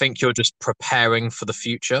 I think you're just preparing for the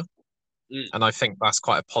future. And I think that's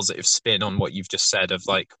quite a positive spin on what you've just said of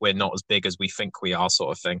like, we're not as big as we think we are,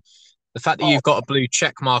 sort of thing. The fact that you've got a blue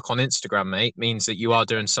check mark on Instagram, mate, means that you are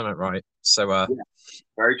doing something right. So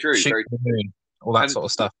very true, all that sort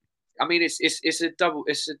of stuff. I mean, it's a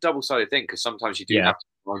double-sided thing, because sometimes you do have to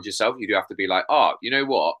remind yourself. You do have to be like, oh, you know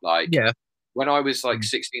what? Like, when I was like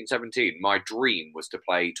 16, 17, my dream was to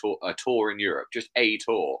play a tour in Europe, just a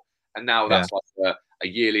tour. And now that's like a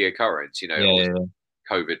yearly occurrence, you know,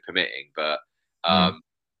 COVID permitting. But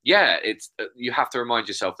it's you have to remind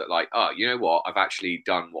yourself that like, oh, you know what? I've actually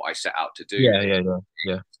done what I set out to do.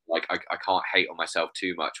 Yeah. Like I can't hate on myself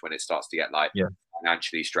too much when it starts to get like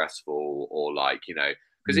financially stressful, or like, you know,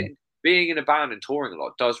 because being in a band and touring a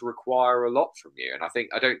lot does require a lot from you. And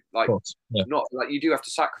I don't like, not like, you do have to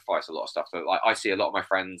sacrifice a lot of stuff. So like I see a lot of my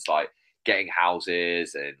friends like getting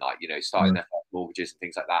houses and like, you know, starting their first mortgages and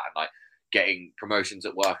things like that, and like getting promotions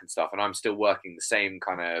at work and stuff. And I'm still working the same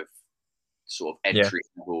kind of sort of entry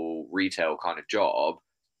level retail kind of job,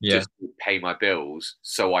 just to pay my bills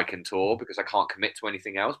so I can tour, because I can't commit to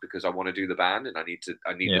anything else, because I want to do the band and I need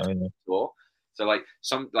to tour. So like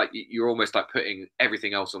you're almost like putting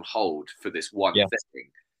everything else on hold for this one thing.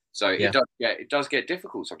 So it does get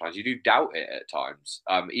difficult sometimes. You do doubt it at times.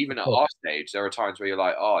 Even at our stage, there are times where you're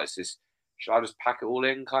like, oh, should I just pack it all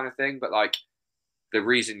in, kind of thing? But like the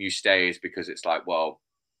reason you stay is because it's like, well,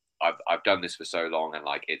 I've done this for so long, and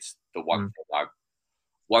like it's the one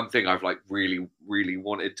thing I've like really, really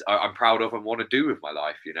wanted, I'm proud of and want to do with my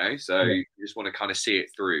life, you know? So you just want to kind of see it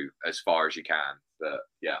through as far as you can. But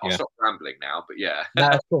I'll stop rambling now, but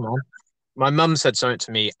That's cool, man. My mum said something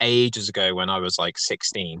to me ages ago when I was like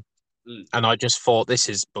 16, and I just thought, this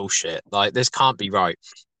is bullshit. Like, this can't be right.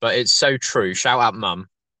 But it's so true. Shout out mum.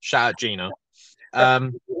 Shout out Gina.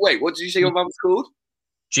 Wait, what did you say your mum's called?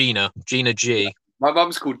 Gina G. My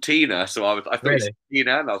mum's called Tina, so I thought you said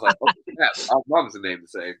Tina, and I was like, oh, yeah, our mum's the name the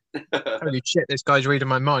same. Holy shit, this guy's reading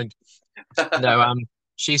my mind. No,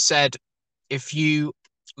 she said, if you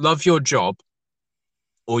love your job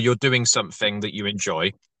or you're doing something that you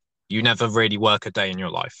enjoy, you never really work a day in your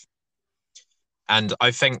life. And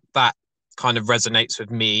I think that kind of resonates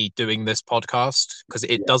with me doing this podcast because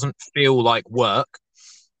it doesn't feel like work.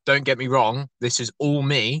 Don't get me wrong, this is all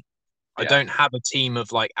me. I don't have a team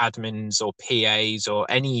of like admins or PAs or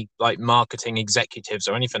any like marketing executives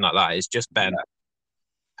or anything like that. It's just Ben.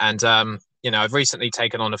 And I've recently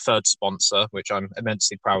taken on a third sponsor, which I'm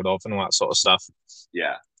immensely proud of and all that sort of stuff.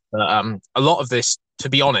 Yeah. But a lot of this, to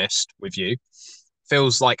be honest with you,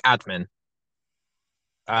 feels like admin.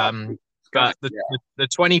 But the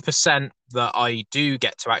 20% that I do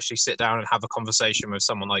get to actually sit down and have a conversation with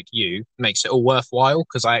someone like you makes it all worthwhile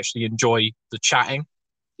because I actually enjoy the chatting.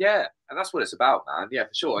 Yeah, and that's what it's about, man. Yeah,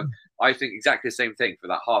 for sure. And I think exactly the same thing for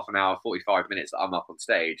that half an hour, 45 minutes that I'm up on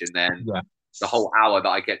stage. And then the whole hour that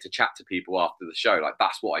I get to chat to people after the show, like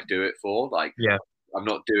that's what I do it for. Like, I'm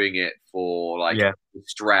not doing it for like the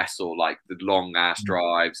stress or like the long ass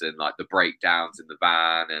drives and like the breakdowns in the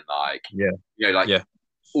van and like,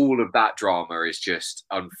 all of that drama is just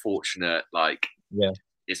unfortunate. Like,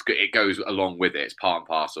 it goes along with it. It's part and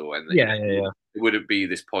parcel. And it wouldn't be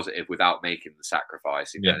this positive without making the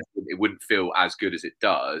sacrifice. You know? It wouldn't feel as good as it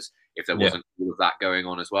does if there wasn't all of that going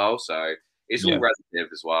on as well. So it's all relative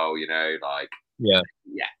as well, you know, like, you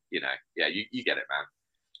get it, man.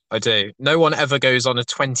 I do. No one ever goes on a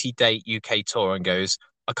 20-date UK tour and goes,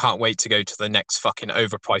 I can't wait to go to the next fucking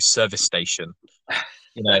overpriced service station.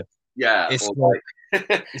 You know, it's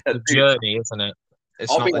it's a journey, isn't it?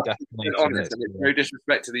 It's not the destination. Honest, and it's no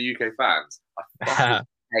disrespect to the UK fans. I fucking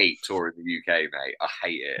hate touring the UK, mate. I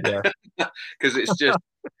hate it because it's just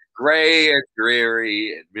grey and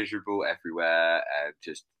dreary and miserable everywhere, and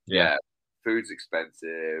just food's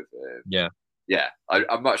expensive. And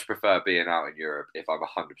I much prefer being out in Europe if I'm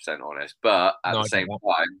 100% honest. But at the same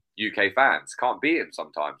time, UK fans can't beat them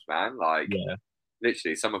sometimes, man. Like,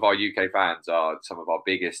 literally, some of our UK fans are some of our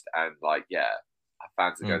biggest and like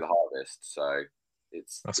fans that go the hardest. So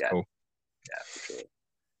that's cool. Yeah, for sure.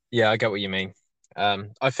 Yeah, I get what you mean.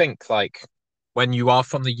 I think like when you are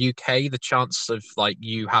from the UK, the chance of like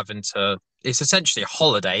you having to, it's essentially a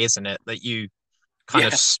holiday, isn't it? That you kind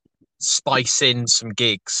of spice in some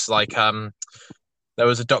gigs. Like there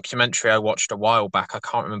was a documentary I watched a while back. I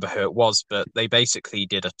can't remember who it was, but they basically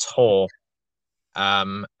did a tour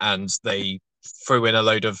and they threw in a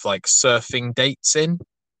load of like surfing dates in.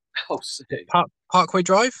 Oh, sick. Parkway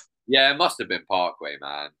Drive? Yeah, it must have been Parkway,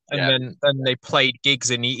 man. And then they played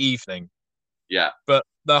gigs in the evening. Yeah. But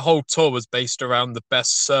the whole tour was based around the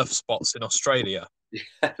best surf spots in Australia.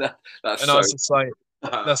 Yeah, that's I was just like,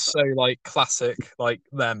 that's so like classic, like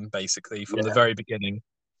them basically from the very beginning.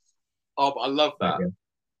 Oh, but I love that.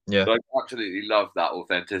 Yeah. I absolutely love that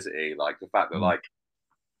authenticity. Like the fact that like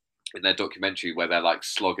in their documentary where they're like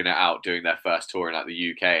slogging it out doing their first tour in like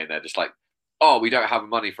the UK and they're just like, oh, we don't have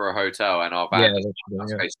money for a hotel and our band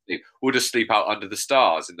we'll just sleep out under the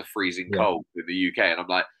stars in the freezing cold in the UK. And I'm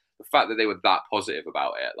like, the fact that they were that positive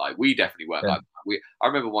about it, like we definitely weren't like I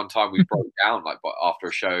remember one time we broke down like after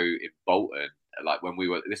a show in Bolton, like when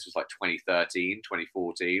this was like 2013,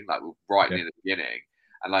 2014, like right near the beginning.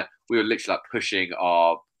 And like we were literally like pushing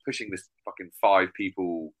this fucking 5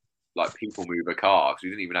 people like people mover car because we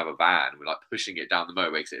didn't even have a van. We're like pushing it down the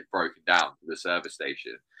motorway because it had broken down to the service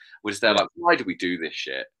station. We're just there like, why do we do this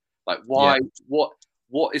shit? Like, why?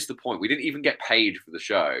 What is the point? We didn't even get paid for the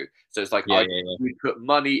show, so it's like we put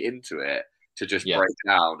money into it to just break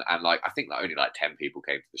down. And like, I think like only like 10 people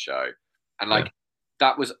came to the show, and like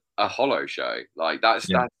that was a hollow show. Like that's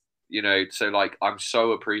you know. So like, I'm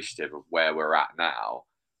so appreciative of where we're at now.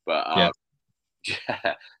 But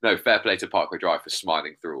no, fair play to Parkway Drive for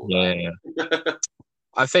smiling through all that.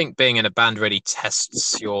 I think being in a band really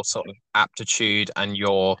tests your sort of aptitude and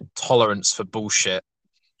your tolerance for bullshit.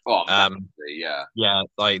 Oh,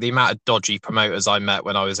 like the amount of dodgy promoters I met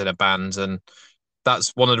when I was in a band, and that's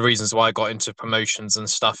one of the reasons why I got into promotions and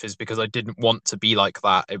stuff is because I didn't want to be like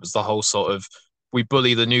that. It was the whole sort of we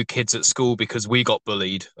bully the new kids at school because we got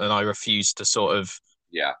bullied, and I refused to sort of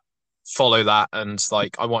follow that. And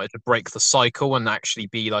like I wanted to break the cycle and actually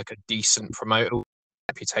be like a decent promoter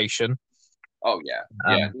reputation. Oh yeah.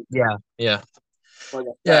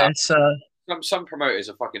 It's some promoters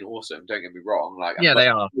are fucking awesome. Don't get me wrong. Like, Yeah, but they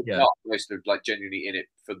are. Yeah, most are like genuinely in it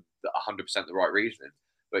for 100% the right reason.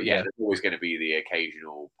 But yeah, Yeah. there's always going to be the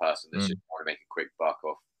occasional person that's just trying to make a quick buck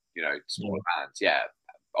off, smaller bands. Yeah,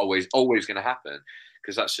 always going to happen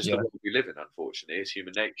because that's just the world we live in. Unfortunately, it's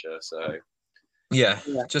human nature. So yeah.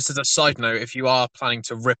 Just as a side note, if you are planning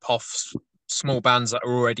to rip off small bands that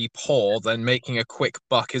are already poor, then making a quick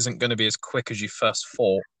buck isn't going to be as quick as you first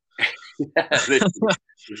thought.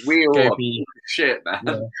 we all Go are be shit,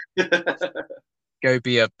 man. Go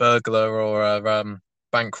be a burglar or a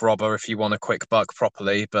bank robber if you want a quick buck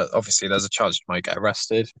properly. But obviously, there's a chance you might get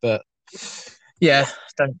arrested. But yeah,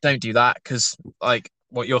 don't do that, because like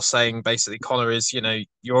what you're saying basically, Connor, is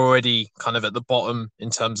you're already kind of at the bottom in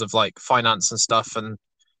terms of like finance and stuff, and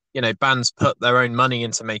bands put their own money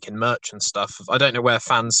into making merch and stuff. I don't know where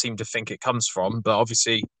fans seem to think it comes from, but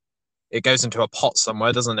obviously it goes into a pot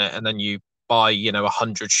somewhere, doesn't it? And then you buy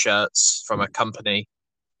 100 shirts from a company.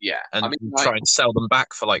 Yeah, and try and sell them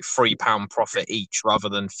back for like £3 profit each rather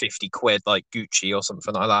than 50 quid like Gucci or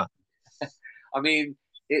something like that. I mean,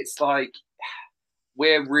 it's like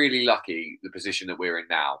we're really lucky the position that we're in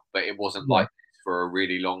now, but it wasn't like this for a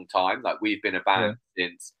really long time. Like, we've been a band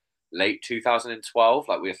since late 2012.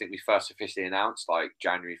 Like, I think we first officially announced like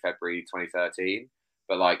January, February 2013.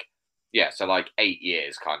 But like, so like 8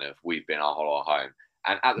 years kind of we've been our whole home.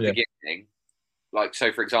 And at the beginning, like,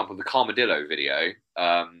 so for example, the Carmadillo video,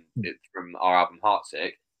 it's from our album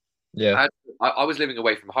Heartsick. Yeah. I was living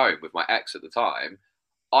away from home with my ex at the time.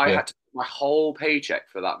 I had to put my whole paycheck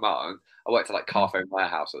for that month. I worked at like Carphone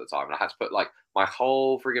Warehouse at the time, and I had to put like my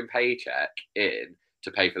whole friggin' paycheck in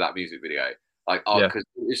to pay for that music video. Like, because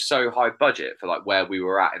it was so high budget for like where we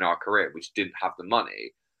were at in our career, we just didn't have the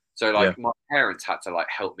money. So like my parents had to like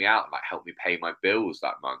help me out and like help me pay my bills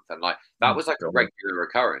that month, and like that was like a regular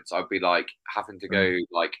occurrence. I'd be like having to go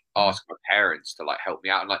like ask my parents to like help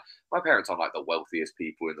me out, and like my parents aren't like the wealthiest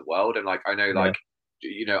people in the world, and like I know like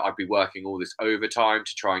I'd be working all this overtime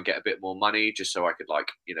to try and get a bit more money just so I could like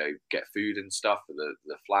get food and stuff for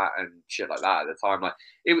the flat and shit like that at the time. Like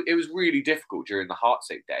it was really difficult during the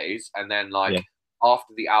Heartsick days, and then like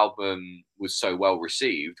after the album was so well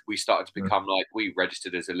received, we started to become like, we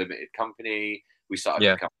registered as a limited company. We started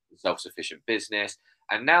to become a self-sufficient business.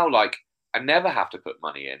 And now like I never have to put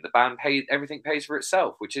money in. The band everything pays for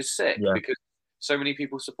itself, which is sick because so many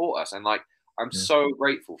people support us. And like, I'm so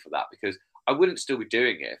grateful for that, because I wouldn't still be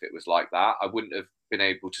doing it if it was like that. I wouldn't have been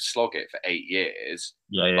able to slog it for 8 years.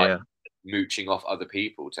 Mooching off other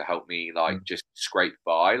people to help me like just scrape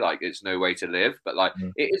by. Like, it's no way to live, but like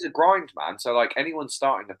it is a grind, man. So like anyone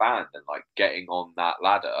starting a band and like getting on that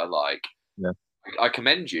ladder, like I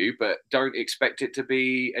commend you, but don't expect it to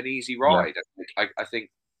be an easy ride. I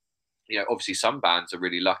think obviously some bands are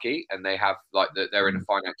really lucky and they have like they're in a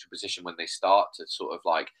financial position when they start to sort of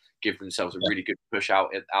like give themselves a really good push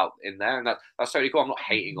out in there, and that's totally cool. I'm not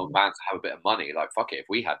hating on bands that have a bit of money. Like, fuck it, if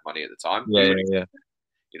we had money at the time,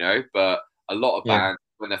 but a lot of bands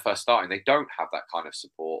when they're first starting, they don't have that kind of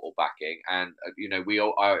support or backing, and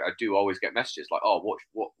I do always get messages like, oh, what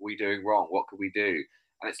are we doing wrong, what could we do?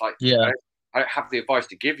 And it's like, I don't have the advice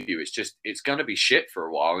to give you. It's just, it's going to be shit for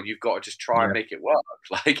a while, and you've got to just try and make it work.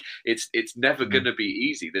 Like, it's never going to be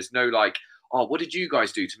easy. There's no like, oh, what did you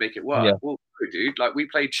guys do to make it work? Well, dude, like we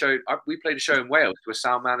played a show in Wales to a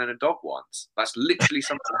sound man and a dog once. That's literally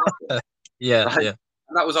something that happened.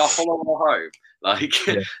 And that was our whole home. Like,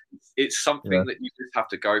 it's something that you just have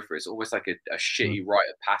to go through. It's almost like a shitty rite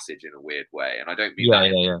of passage in a weird way. And I don't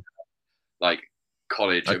mean like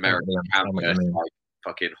college American campus, like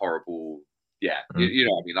fucking horrible. You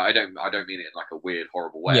know what I mean? Like, I don't mean it in like a weird,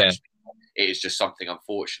 horrible way. It is just something,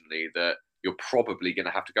 unfortunately, that you're probably going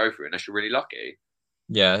to have to go through unless you're really lucky.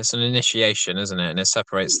 Yeah, it's an initiation, isn't it? And it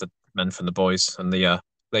separates the men from the boys and the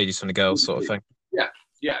ladies from the girls, sort of thing.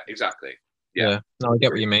 Yeah, exactly. No, I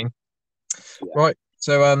get what you mean. Right.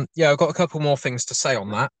 So I've got a couple more things to say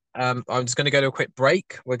on that. I'm just going to go to a quick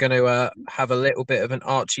break. We're going to have a little bit of an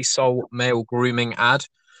Archie Soul male grooming ad.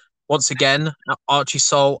 Once again, Archie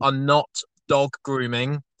Soul are not dog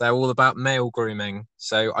grooming. They're all about male grooming.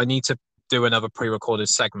 So I need to do another pre-recorded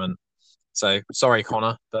segment. So sorry,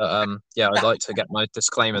 Connor, but I'd like to get my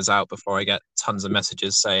disclaimers out before I get tons of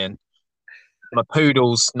messages saying my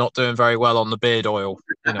poodle's not doing very well on the beard oil,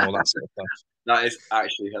 all that sort of stuff. That is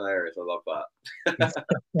actually hilarious. I love that.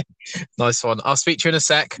 Nice one. I'll speak to you in a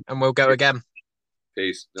sec and we'll go again.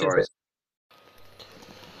 Peace. No worries.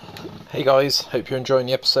 Hey guys, hope you're enjoying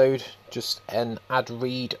the episode. Just an ad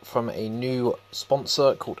read from a new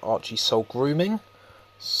sponsor called Archie Soul Grooming.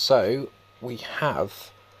 So we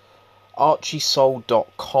have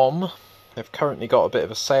archiesoul.com, They've currently got a bit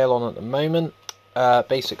of a sale on at the moment.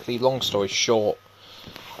 Basically, long story short,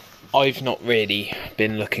 I've not really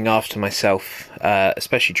been looking after myself,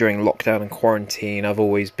 especially during lockdown and quarantine. I've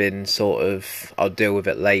always been sort of, I'll deal with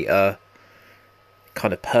it later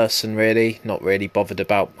kind of person, really. Not really bothered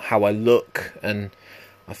about how I look, and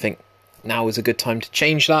I think now is a good time to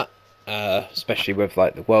change that, especially with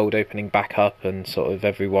like the world opening back up and sort of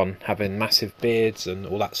everyone having massive beards and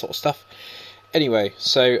all that sort of stuff. Anyway,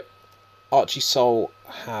 so Archie Soul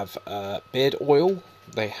have beard oil,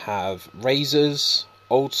 they have razors,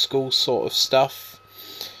 old school sort of stuff,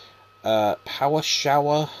 power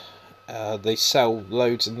shower. They sell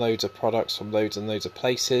loads and loads of products from loads and loads of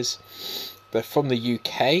places. They're from the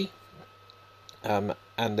UK,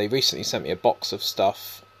 and they recently sent me a box of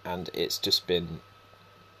stuff, and it's just been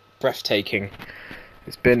breathtaking.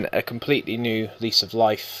 It's been a completely new lease of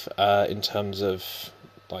life in terms of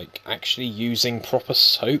like actually using proper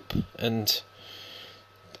soap and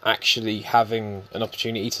actually having an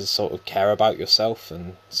opportunity to sort of care about yourself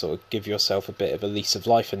and sort of give yourself a bit of a lease of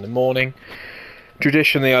life in the morning.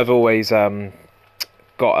 Traditionally, I've always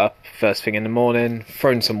got up first thing in the morning,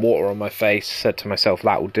 thrown some water on my face, said to myself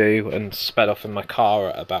that'll do, and sped off in my car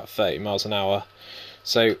at about 30 miles an hour.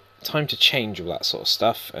 So time to change all that sort of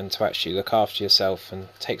stuff and to actually look after yourself and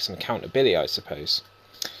take some accountability, I suppose.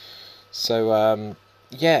 So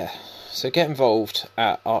yeah, so get involved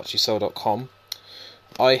at archiesoul.com.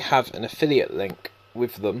 I have an affiliate link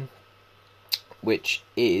with them, which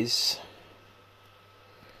is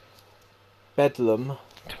Bedlam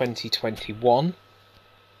 2021.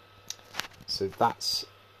 So that's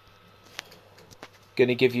going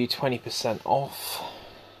to give you 20% off.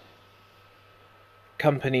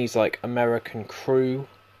 Companies like American Crew,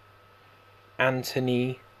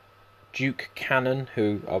 Anthony, Duke Cannon,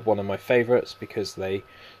 who are one of my favourites because they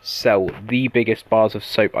sell the biggest bars of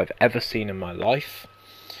soap I've ever seen in my life.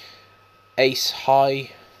 Ace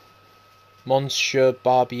High, Monsieur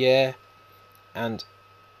Barbier, and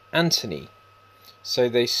Anthony. So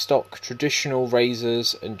they stock traditional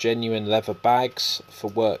razors and genuine leather bags for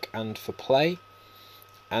work and for play.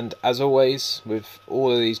 And as always, with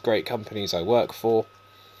all of these great companies I work for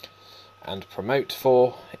and promote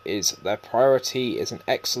for, is their priority is an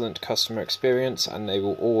excellent customer experience, and they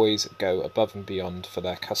will always go above and beyond for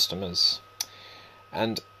their customers.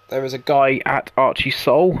 And there is a guy at Archie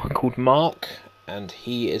Soul called Mark, and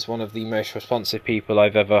he is one of the most responsive people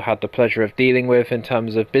I've ever had the pleasure of dealing with in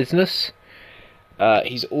terms of business.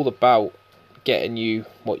 He's all about getting you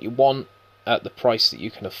what you want at the price that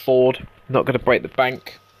you can afford. Not going to break the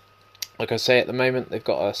bank. Like I say, at the moment they've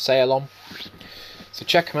got a sale on. So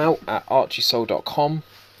check them out at archiesoul.com.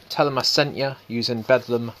 Tell them I sent you using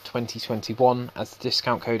Bedlam 2021 as the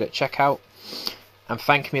discount code at checkout. And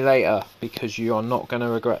thank me later, because you are not going to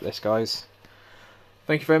regret this, guys.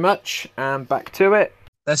 Thank you very much, and back to it.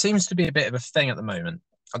 There seems to be a bit of a thing at the moment.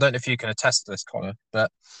 I don't know if you can attest to this, Connor, but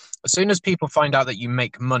as soon as people find out that you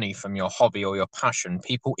make money from your hobby or your passion,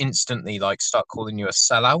 people instantly like start calling you a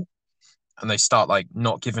sellout, and they start like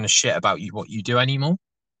not giving a shit about you, what you do anymore.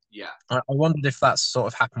 Yeah. I wondered if that's sort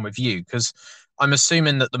of happened with you, because I'm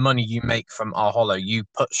assuming that the money you make from Our Hollow, you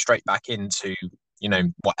put straight back into, you know,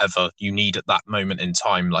 whatever you need at that moment in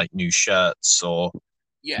time, like new shirts or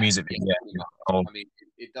music video. Or... I mean,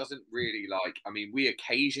 it doesn't really like. I mean, we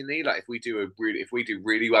occasionally like if we do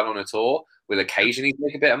really well on a tour, we'll occasionally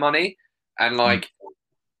make a bit of money. And like,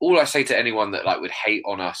 all I say to anyone that like would hate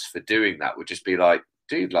on us for doing that would just be like,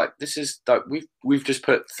 dude, like this is like we've just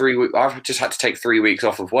put 3 weeks. I've just had to take 3 weeks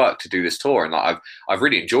off of work to do this tour, and like I've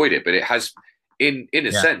really enjoyed it, but it has. In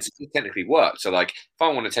a sense, it technically worked. So, like, if I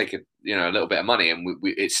want to take a little bit of money, and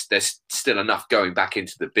there's still enough going back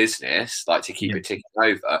into the business, like to keep it ticking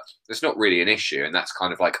over. It's not really an issue, and that's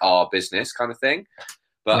kind of like our business kind of thing.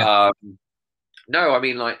 But no, I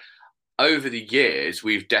mean, like over the years,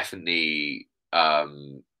 we've definitely,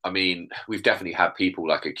 we've definitely had people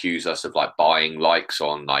like accuse us of like buying likes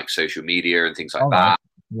on like social media and things like that.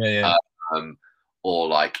 Yeah. Or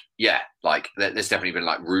like, there's definitely been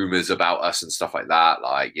like rumors about us and stuff like that,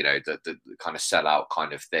 like, you know, the kind of sellout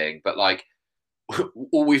kind of thing. But like,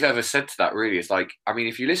 all we've ever said to that really is like, I mean,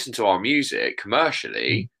 if you listen to our music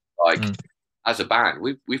commercially, like as a band,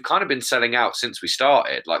 we've kind of been selling out since we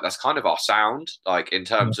started. Like, that's kind of our sound, like in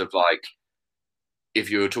terms of like,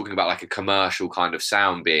 if you're talking about like a commercial kind of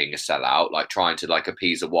sound being a sellout, like trying to like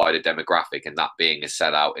appease a wider demographic and that being a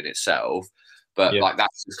sellout in itself. But like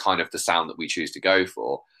that's just kind of the sound that we choose to go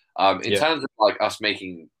for. In terms of like us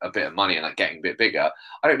making a bit of money and like getting a bit bigger,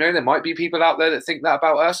 I don't know. There might be people out there that think that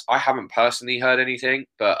about us. I haven't personally heard anything,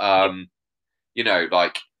 but you know,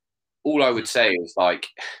 like all I would say is like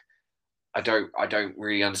I don't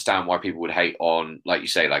really understand why people would hate on, like you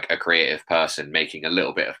say, like a creative person making a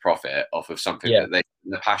little bit of profit off of something Yeah. that they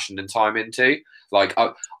put their passion and time into. Like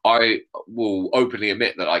I will openly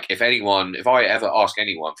admit that, like, if I ever ask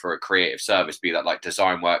anyone for a creative service, be that like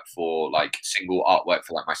design work for like single artwork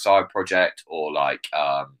for like my side project, or like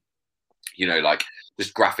like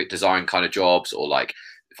just graphic design kind of jobs, or like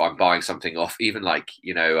if I'm buying something off even like,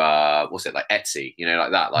 what's it, like Etsy,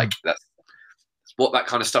 like that, like that's what that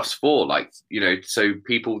kind of stuff's for. Like, so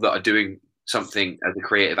people that are doing something as a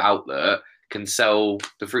creative outlet can sell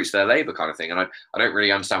the fruits of their labor, kind of thing. And I don't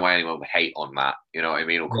really understand why anyone would hate on that. You know what I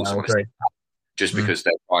mean? Or call Yeah, I someone agree. just because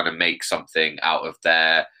they're trying to make something out of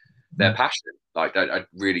their passion. Like, I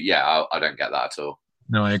really, I don't get that at all.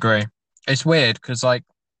 No, I agree. It's weird because like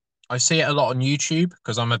I see it a lot on YouTube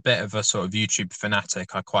because I'm a bit of a sort of YouTube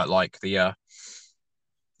fanatic. I quite like the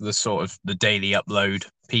sort of the daily upload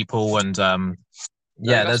people, and No,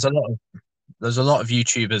 yeah, that's there's a lot of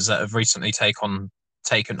YouTubers that have recently taken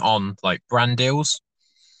on like brand deals,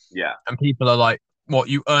 yeah, and people are like, "What,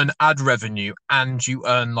 you earn ad revenue and you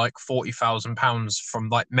earn like £40,000 from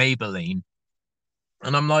like Maybelline?"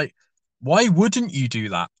 And I'm like, "Why wouldn't you do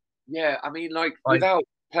that?" yeah. I mean, like, Like, yeah, without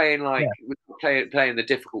playing the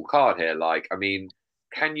difficult card here. Like, I mean,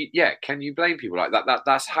 can you blame people like that?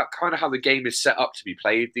 That's how, kind of how the game is set up to be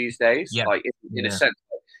played these days. yeah, Like, in a yeah, sense,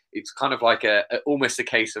 it's kind of like almost a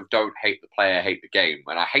case of don't hate the player, hate the game.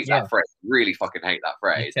 And I hate yeah, that phrase. Really fucking hate that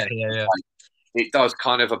phrase. yeah, yeah, yeah, Like, it does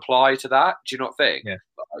kind of apply to that. Do you not think? yeah,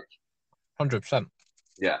 Like, 100%.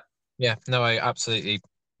 yeah, Yeah, no, I absolutely.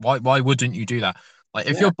 Why wouldn't you do that? Like,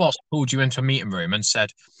 if yeah, your boss pulled you into a meeting room and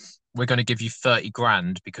said, "We're going to give you 30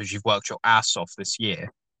 grand because you've worked your ass off this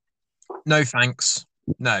year," no thanks.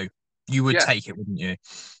 No, you would yeah. take it, wouldn't you?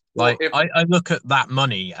 Well, Like, if I look at that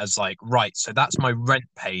money as like, right, so that's my rent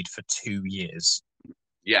paid for 2 years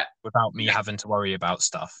yeah, without me yeah. having to worry about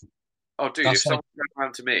stuff. Oh, dude, if That's like, someone came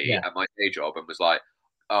around to me yeah, at my day job and was like,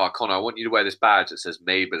 "Oh, Connor, I want you to wear this badge that says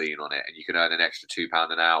Maybelline on it, and you can earn an extra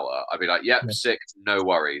 £2 an hour," I'd be like, "Yep, yeah, sick, no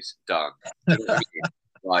worries, done." Do you know what I mean?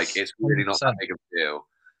 Like, it's really not that 100%. big of a deal.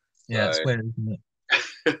 Yeah, it's So, weird, isn't it?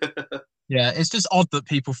 Yeah, it's just odd that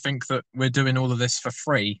people think that we're doing all of this for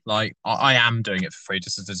free. Like I am doing it for free,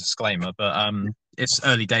 just as a disclaimer. But it's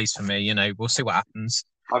early days for me. We'll see what happens.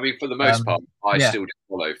 I mean, for the most part, Um, I yeah, still just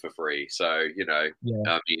follow for free. So, yeah,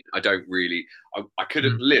 I mean, I don't really, I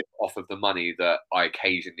couldn't mm, live off of the money that I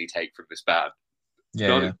occasionally take from this band. yeah,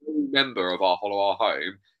 None yeah, of no member of our Hollow Our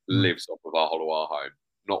Home mm, lives off of our Hollow Our Home.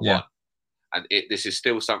 Not yeah, one. And this is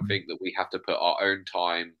still mm, something that we have to put our own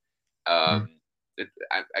time, mm,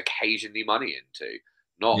 occasionally money into.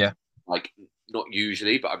 Not yeah, like not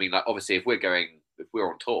usually, but I mean, like, obviously, if we're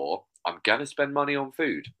on tour, I'm gonna spend money on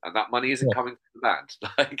food, and that money isn't yeah, coming from the band.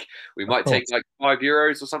 Like, we of might take course. like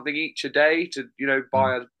 €5 or something each a day to Mm.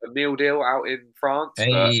 buy a meal deal out in France,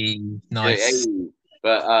 but Hey, hey, nice.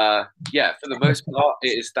 but yeah, for the most part,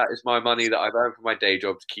 that is my money that I've earned from my day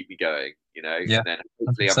job to keep me going, Yeah, and then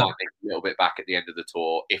hopefully I 100%. might make a little bit back at the end of the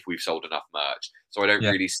tour if we've sold enough merch. So I don't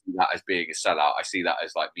Yeah, really see that as being a sellout. I see that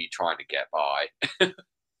as like me trying to get by.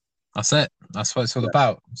 that's it. That's what it's all Yeah,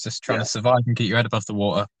 about. It's just trying yeah. to survive and keep your head above the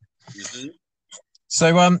water. Hmm.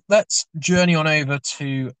 So let's journey on over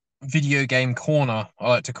to video game corner, I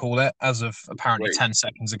like to call it, as of apparently Wait. 10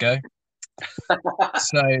 seconds ago.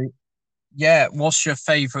 So yeah, what's your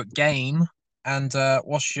favorite game? And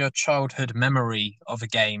what's your childhood memory of a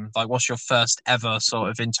game? Like, what's your first ever sort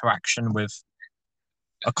of interaction with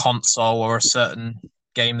a console or a certain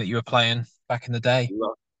game that you were playing back in the day?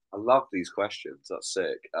 I love these questions. That's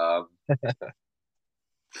sick.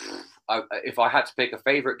 If I had to pick a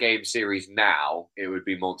favorite game series now, it would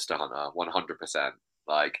be Monster Hunter, 100%.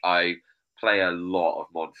 Like, I play a lot of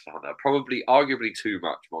Monster Hunter, probably arguably too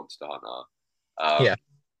much Monster Hunter. Yeah,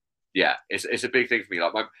 Yeah, it's a big thing for me.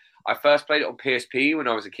 Like, I first played it on PSP when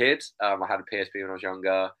I was a kid. I had a PSP when I was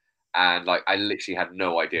younger, and like I literally had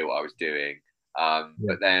no idea what I was doing. yeah,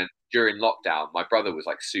 But then during lockdown, my brother was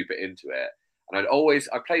like super into it, and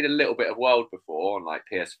I played a little bit of World before on like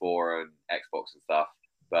PS4 and Xbox and stuff.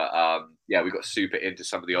 But yeah, we got super into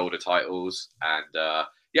some of the older titles, and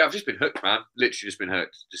yeah, I've just been hooked, man. Literally just been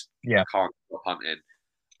hooked. Just yeah, can't stop hunting.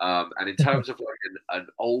 And in terms of like an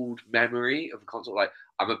old memory of a console, like,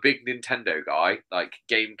 I'm a big Nintendo guy. Like,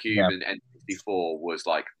 GameCube yeah. and N64 was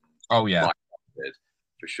like Oh yeah, my favorite,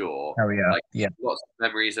 for sure. oh yeah, Like, yeah, lots of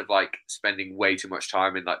memories of like spending way too much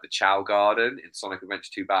time in like the Chow Garden in Sonic Adventure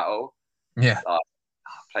 2 Battle. yeah, I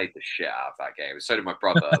played the shit out of that game. So did my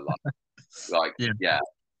brother. Like yeah. yeah,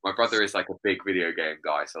 my brother is like a big video game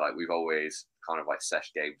guy. So like we've always kind of like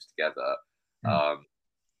sesh games together. Mm, Um,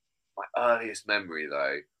 my earliest memory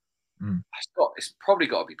though. Mm. It's probably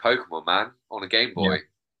got to be Pokemon, man, on a Game Boy. Yeah.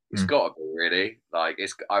 It's got to be, really. Like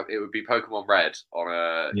it would be Pokemon Red on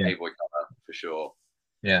a Yeah. Game Boy Color for sure.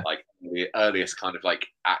 Yeah. Like the earliest kind of like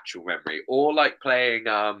actual memory, or like playing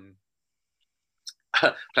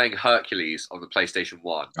playing Hercules on the PlayStation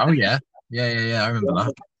 1. Oh yeah. Yeah. I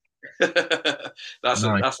remember that. That's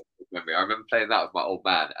Nice. a good memory. I remember playing that with my old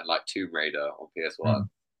man and like Tomb Raider on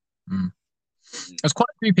PS1. There's quite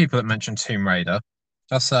a few people that mentioned Tomb Raider.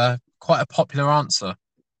 That's quite a popular answer.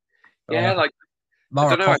 Yeah, like Lara I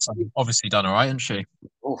don't know. Croft's obviously done all right, hasn't she?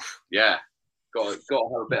 Oof, yeah. Got to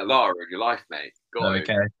have a bit of Lara in your life, mate.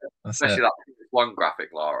 Okay, that's Especially it. that one graphic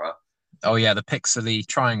Lara. Oh yeah, the pixely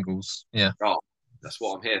triangles. Yeah, Oh, that's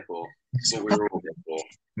what I'm here for. That's what we were all here for.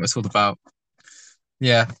 That's all about.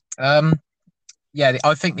 Yeah. Yeah,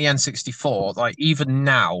 I think the N64, like even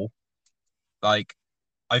now, like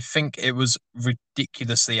I think it was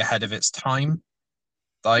ridiculously ahead of its time.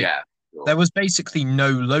 Like Yeah. Sure. there was basically no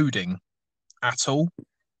loading at all.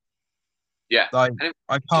 Yeah. Like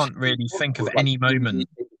I can't really think of any moment.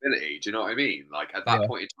 Capability, do you know what I mean? Like at that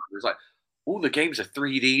point in time, it was like all the games are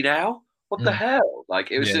 3D now. What the Mm. hell?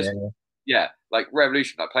 Like it was just Yeah. like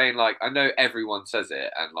Revolution. Like playing like I know everyone says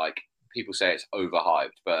it and like people say it's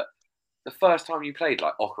overhyped, but the first time you played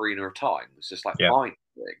like Ocarina of Time was just like mind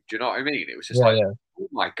blowing. Do you know what I mean? It was just oh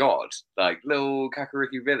my god, like little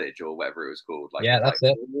Kakariko Village or whatever it was called. Like that's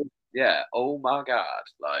like, it. Yeah. Oh my god.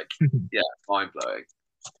 Like yeah, mind blowing.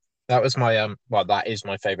 That was my well, that is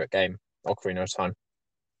my favorite game, Ocarina of Time.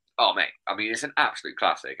 Oh mate, I mean it's an absolute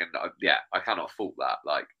classic, and yeah, I cannot fault that.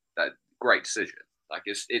 Like that, great decision. Like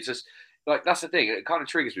it's just like that's the thing. It kind of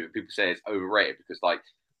triggers me when people say it's overrated because like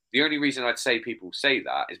the only reason I'd say people say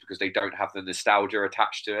that is because they don't have the nostalgia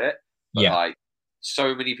attached to it. But like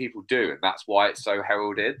so many people do, and that's why it's so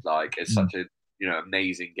heralded. Like it's such a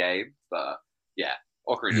amazing game. But yeah,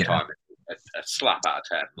 Ocarina of Time, a slap out of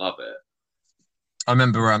 10. Love it. I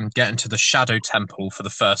remember getting to the Shadow Temple for the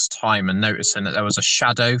first time and noticing that there was a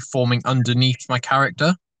shadow forming underneath my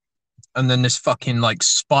character. And then this fucking like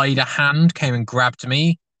spider hand came and grabbed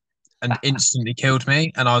me and instantly killed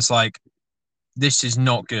me. And I was like, this is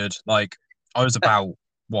not good. Like I was about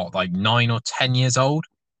what, like 9 or 10 years old.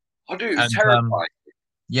 Oh dude, it was terrifying.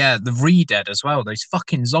 Yeah, the Re-Dead as well. Those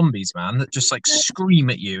fucking zombies, man, that just like scream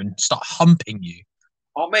at you and start humping you.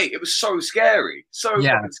 Oh mate, it was so scary. So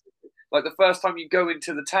fucking scary. Like the first time you go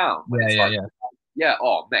into the town. Yeah.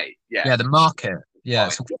 Oh, mate. Yeah. Yeah, the market. Yeah,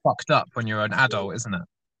 it's all fucked up when you're an adult, isn't it?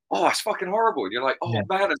 Oh, it's fucking horrible. And you're like, oh man,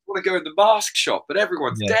 I want to go in the mask shop, but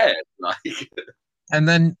everyone's dead. Like. And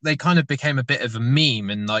then they kind of became a bit of a meme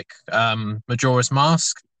in like Majora's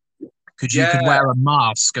Mask. Because you could wear a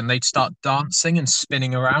mask and they'd start dancing and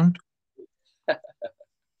spinning around.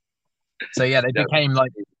 So yeah, they became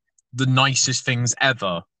like the nicest things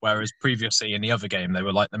ever, whereas previously in the other game they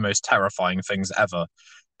were like the most terrifying things ever.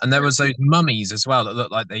 And there was those mummies as well that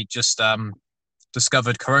looked like they just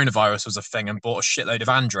discovered coronavirus was a thing and bought a shitload of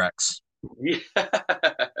Andrex.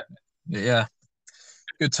 Yeah.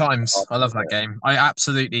 Good times. I love that game. I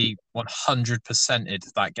absolutely 100%ed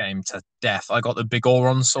that game to death. I got the Big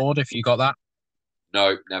Oron sword, if you got that.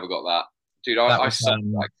 No, never got that. Dude, I suck that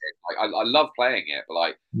game. Like, I love playing it, but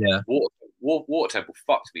like Water Temple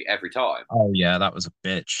fucked me every time. Oh yeah, that was a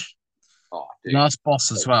bitch. Oh, dude. Last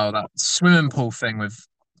boss as well, that swimming pool thing with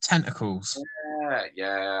tentacles.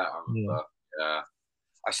 Yeah, I remember. Yeah.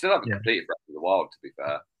 I still haven't completed Breath of the Wild, to be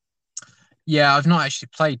fair. Yeah, I've not actually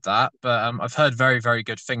played that, but I've heard very, very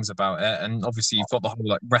good things about it. And obviously, you've got the whole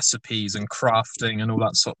like recipes and crafting and all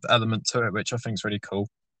that sort of element to it, which I think is really cool.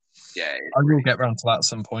 Yeah, I will get around to that at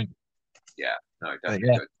some point. Yeah, no,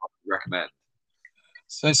 definitely. I recommend.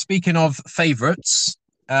 So, speaking of favourites,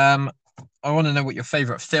 I want to know what your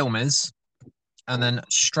favourite film is, and then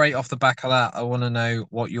straight off the back of that, I want to know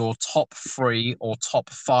what your top 3 or top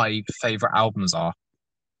 5 favourite albums are.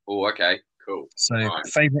 Oh, okay. Cool. So,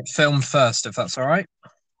 favorite film first, if that's all right.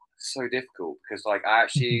 So difficult because, like, I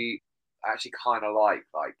actually kind of like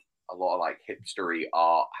a lot of like hipstery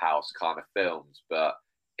art house kind of films. But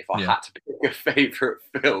if I had to pick a favorite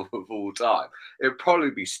film of all time, it'd probably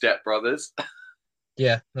be Step Brothers.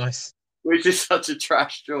 Yeah, nice. Which is such a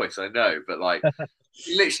trash choice, I know, but like,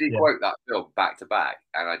 you literally quote that film back to back,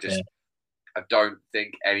 and I don't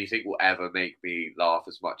think anything will ever make me laugh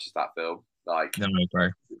as much as that film. Like, no, I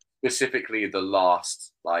agree. Specifically the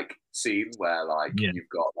last like scene where like you've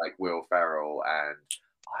got like Will Ferrell and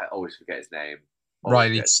I always forget his name.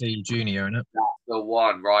 Riley C. Jr. in it. That's the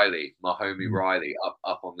one, Riley, my homie Riley,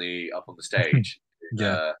 up on the stage.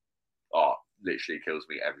 Literally kills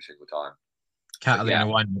me every single time. Catalina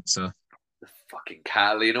Wine Mixer. the fucking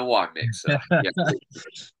Catalina wine mixer. Yeah,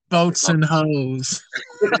 Bolts like, and holes.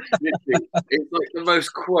 literally, it's like the most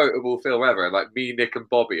quotable film ever. And like me, Nick, and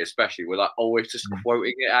Bobby, especially, were like always just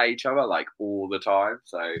quoting it at each other like all the time.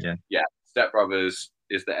 So yeah, Step Brothers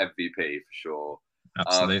is the MVP for sure.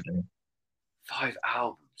 Absolutely. 5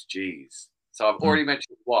 albums, jeez. So I've already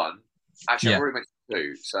mentioned one. Actually, I've already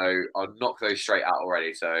mentioned 2. So I'll knock those straight out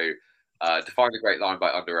already. So Define the Great Line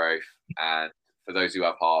by Under Oath and For Those Who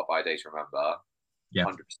Have Heart by A Day to Remember.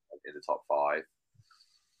 100% in the top 5.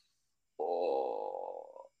 Or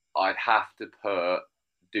I'd have to put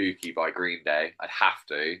Dookie by Green Day. I'd have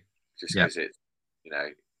to, just because it's, you know,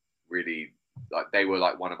 really, like, they were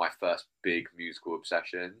like one of my first big musical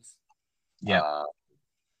obsessions.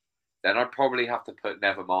 Then I'd probably have to put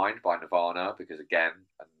Nevermind by Nirvana, because again,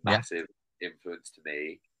 a massive influence to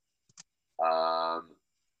me.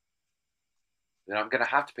 Then I'm going to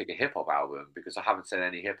have to pick a hip hop album, because I haven't said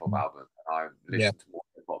any hip hop album. I listen to more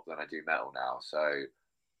hip hop than I do metal now. So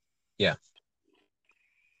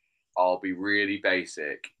I'll be really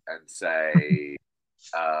basic and say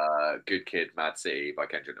Good Kid, Mad City by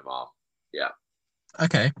Kendrick Lamar. Yeah.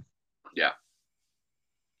 Okay. Yeah.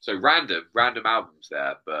 So random albums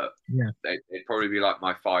there, but they'd probably be like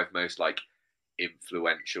my 5 most like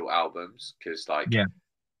influential albums, because like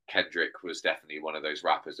Kendrick was definitely one of those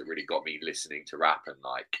rappers that really got me listening to rap, and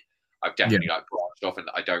like I've definitely like branched off, and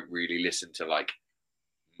I don't really listen to like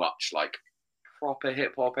much like proper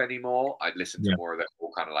hip hop anymore. I'd listen to more of that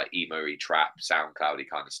all kind of like emo-y trap, SoundCloudy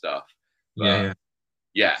kind of stuff. But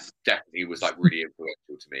yeah, definitely was like really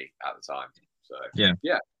influential to me at the time. So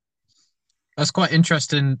yeah. That's quite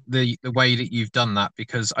interesting, the way that you've done that,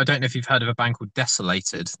 because I don't know if you've heard of a band called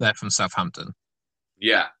Desolated. They're from Southampton.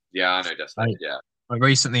 Yeah, I know Desolated. I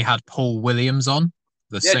recently had Paul Williams on,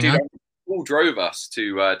 the singer. Dude, Paul drove us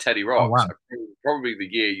to Teddy Rocks. Oh, wow. Probably the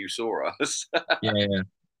year you saw us.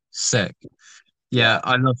 Sick.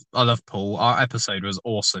 I love Paul. Our episode was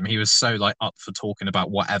awesome. He was so like up for talking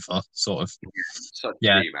about whatever sort of. Such a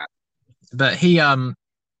man. But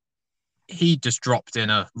he just dropped in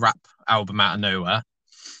a rap album out of nowhere.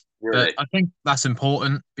 Really? But I think that's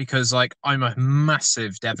important, because like I'm a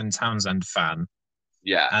massive Devin Townsend fan.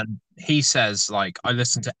 Yeah. And he says like I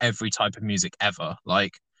listen to every type of music ever.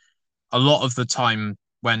 Like a lot of the time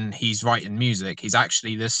when he's writing music, he's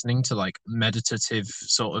actually listening to like meditative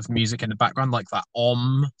sort of music in the background, like that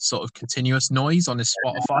sort of continuous noise on his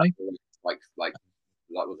Spotify. Like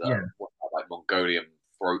with like Mongolian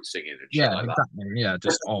throat singing and shit like exactly. That. Yeah,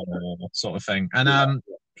 just sort of thing. And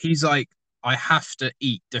he's like, I have to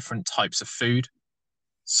eat different types of food.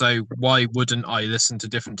 So why wouldn't I listen to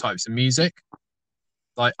different types of music?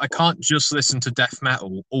 Like I can't just listen to death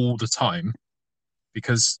metal all the time,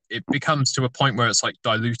 because it becomes to a point where it's like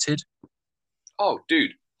diluted. Oh,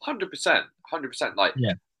 dude, 100%. Like,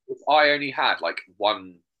 if I only had like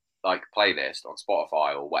one like playlist on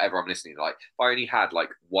Spotify or whatever I'm listening to, like if I only had like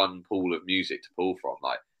one pool of music to pull from,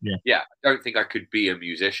 like, I don't think I could be a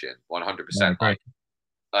musician 100%.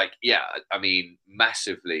 Like, I mean,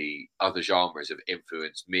 massively other genres have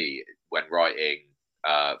influenced me when writing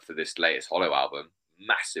for this latest Hollow album.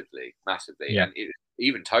 Massively. And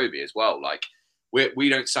even Toby as well. Like, we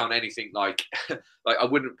don't sound anything like like I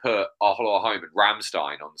wouldn't put Our Hollow Our Home and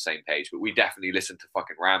Rammstein on the same page, but we definitely listened to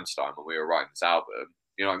fucking Rammstein when we were writing this album.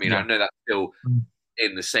 You know what I mean? I know that's still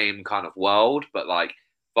in the same kind of world, but like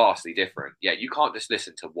vastly different. Yeah, you can't just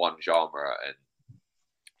listen to one genre and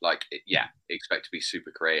like expect to be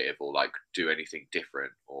super creative or like do anything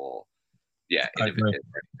different or innovative or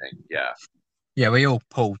anything. Yeah, we all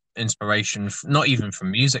pull inspiration, not even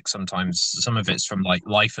from music sometimes. Some of it's from like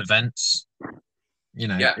life events. You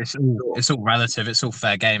know, it's all relative. It's all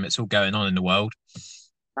fair game. It's all going on in the world.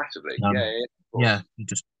 Massively. You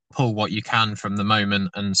just pull what you can from the moment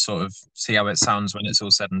and sort of see how it sounds when it's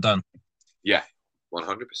all said and done. Yeah,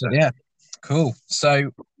 100%. Yeah, cool.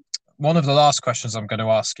 So one of the last questions I'm going to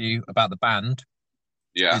ask you about the band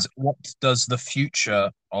is, what does the future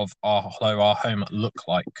of Our Hollow Our Home look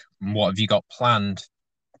like? And what have you got planned?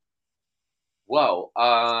 Well,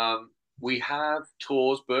 we have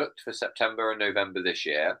tours booked for September and November this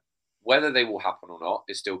year. Whether they will happen or not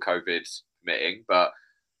is still COVID permitting. But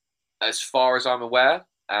as far as I'm aware,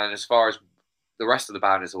 and as far as the rest of the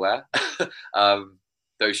band is aware,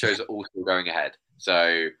 those shows are all still going ahead.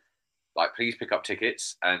 So, like, please pick up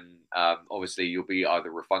tickets, and obviously you'll be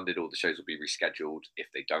either refunded or the shows will be rescheduled if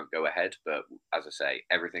they don't go ahead. But as I say,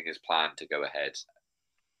 everything is planned to go ahead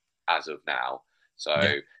as of now. So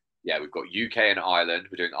we've got UK and Ireland.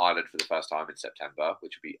 We're doing Ireland for the first time in September,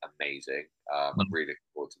 which will be amazing. I'm really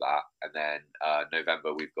looking forward to that. And then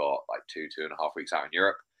November, we've got like 2.5 weeks out in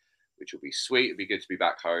Europe, which will be sweet. It'll be good to be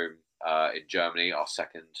back home in Germany, our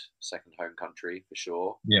second home country for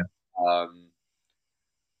sure. Yeah.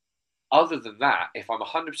 Other than that, if I'm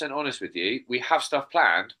 100% honest with you, we have stuff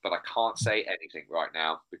planned, but I can't say anything right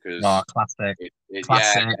now because classic.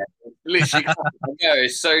 Yeah, literally. I know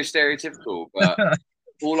it's so stereotypical, but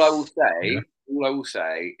all I will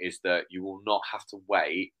say is that you will not have to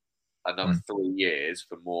wait another 3 years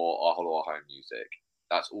for more Our Hollow Our Home music.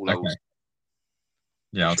 That's all I will say.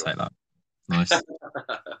 Yeah, I'll take that. Nice.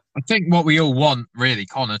 I think what we all want, really,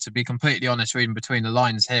 Connor, to be completely honest, reading between the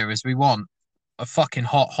lines here, is we want a fucking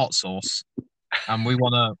hot sauce, and we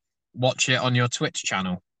want to watch it on your Twitch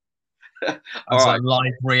channel as a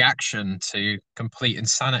live reaction to complete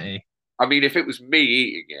insanity. I mean, if it was me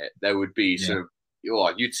eating it, there would be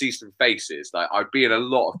you'd see some faces. Like, I'd be in a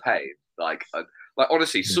lot of pain. Like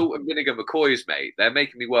honestly, salt and vinegar McCoys, mate, they're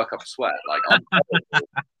making me work up a sweat. Like,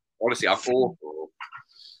 honestly, I'm awful.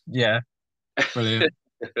 Yeah, brilliant.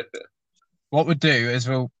 What we'll do is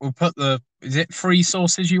we'll put is it 3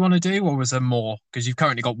 sauces you want to do, or was there more? Because you've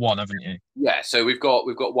currently got 1, haven't you? Yeah, so we've got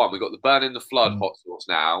 1. We've got the Burn in the Flood hot sauce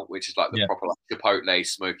now, which is like the proper like chipotle,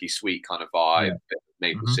 smoky, sweet kind of vibe. Bit of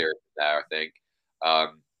maple syrup in there, I think.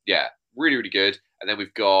 Yeah, really, really good. And then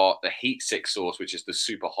we've got the Heat 6 sauce, which is the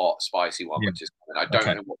super hot, spicy one, which is, I don't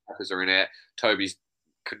know what peppers are in it. Toby's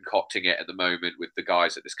concocting it at the moment with the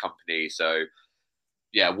guys at this company. So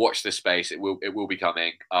yeah, watch this space. It will be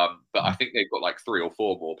coming. But I think they've got like 3 or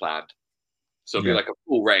 4 more planned. So it'll be like a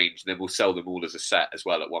full range, and then we'll sell them all as a set as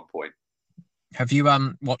well at one point. Have you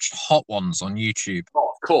watched Hot Ones on YouTube? Oh,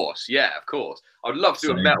 of course, yeah, of course. I'd love to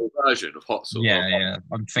do a metal version of hot sauce. Yeah.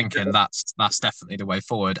 I'm thinking that's definitely the way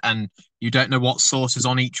forward. And you don't know what sauce is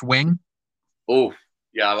on each wing? Oh,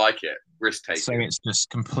 yeah, I like it. Risk taking. So it's just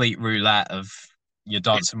complete roulette of you're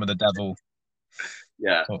dancing with the devil.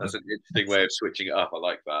 Yeah, that's an interesting way of switching it up. I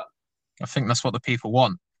like that. I think that's what the people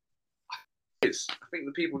want. I think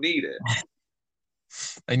the people need it.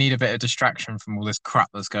 They need a bit of distraction from all this crap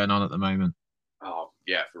that's going on at the moment. Oh,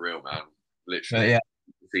 yeah, for real, man. Literally. Yeah.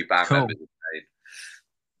 See band members.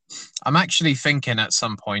 I'm actually thinking at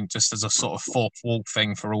some point, just as a sort of fourth wall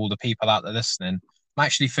thing for all the people out there listening, I'm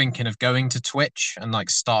actually thinking of going to Twitch and like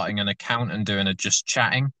starting an account and doing a just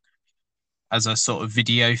chatting as a sort of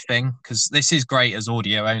video thing. Because this is great as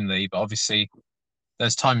audio only, but obviously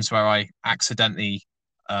there's times where I accidentally,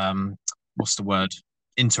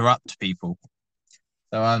 interrupt people.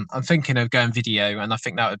 So I'm thinking of going video, and I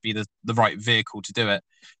think that would be the right vehicle to do it.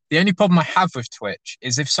 The only problem I have with Twitch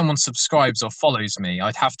is if someone subscribes or follows me,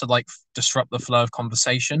 I'd have to like disrupt the flow of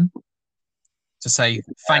conversation to say,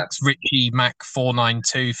 thanks, Richie Mac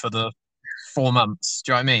 492 for the 4 months.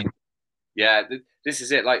 Do you know what I mean? Yeah, this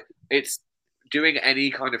is it. Like, it's doing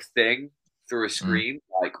any kind of thing through a screen,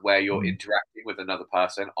 like where you're interacting with another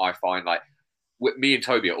person. I find like, me and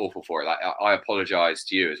Toby are awful for it. Like, I apologize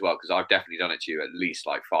to you as well, because I've definitely done it to you at least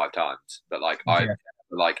like 5 times. But like, I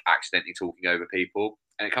like accidentally talking over people,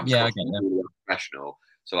 and it comes across really unprofessional.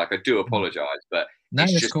 So like, I do apologize, but no,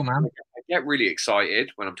 it's cool, man. I get really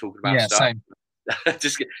excited when I'm talking about stuff. Same.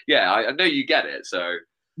 I know you get it. So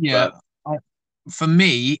for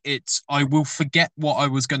me, it's I will forget what I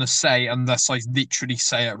was going to say unless I literally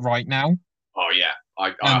say it right now. Oh yeah,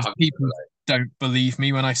 and people don't believe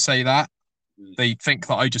me when I say that. They think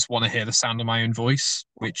that I just want to hear the sound of my own voice,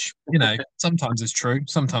 which, you know, sometimes is true.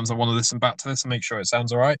 Sometimes I want to listen back to this and make sure it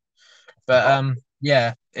sounds all right. But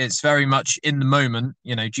yeah, it's very much in the moment,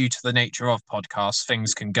 you know, due to the nature of podcasts,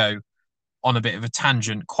 things can go on a bit of a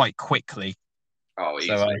tangent quite quickly. Oh,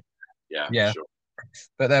 easily. So, yeah. Sure.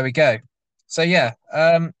 But there we go. So yeah,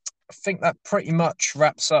 I think that pretty much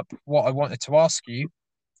wraps up what I wanted to ask you.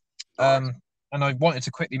 And I wanted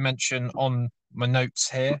to quickly mention on my notes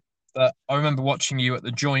here that I remember watching you at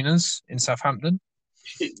the Joiners in Southampton.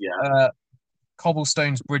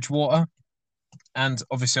 Cobblestones, Bridgewater, and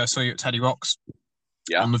obviously I saw you at Teddy Rocks.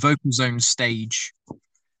 Yeah. On the Vocal Zone stage.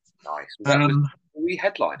 Nice. Were we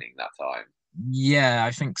headlining that time? Yeah,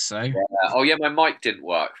 I think so. Yeah. Oh yeah, my mic didn't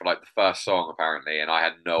work for like the first song apparently, and I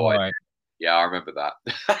had no idea. Right. Yeah, I remember that.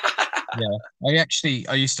 Yeah,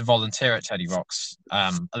 I used to volunteer at Teddy Rocks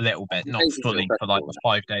a little bit, not fully, for like the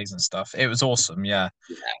 5 days and stuff. It was awesome, yeah.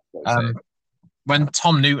 When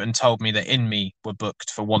Tom Newton told me that In Me were booked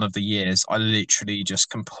for one of the years, I literally just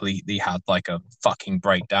completely had like a fucking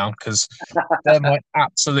breakdown, because they're my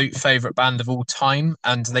absolute favourite band of all time,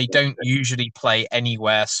 and they don't usually play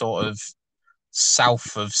anywhere sort of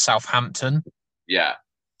south of Southampton. Yeah.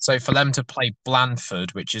 So for them to play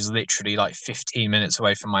Blandford, which is literally like 15 minutes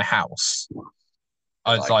away from my house,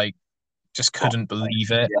 I like just couldn't believe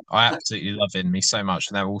it. I absolutely love In Me so much,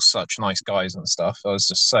 and they're all such nice guys and stuff. I was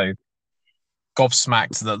just so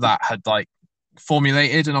gobsmacked that had like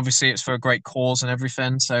formulated, and obviously it's for a great cause and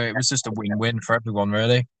everything. So it was just a win-win for everyone,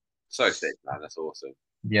 really. So sick, man. That's awesome.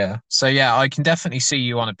 Yeah. So yeah, I can definitely see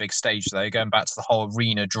you on a big stage though, going back to the whole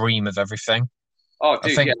arena dream of everything. Oh, I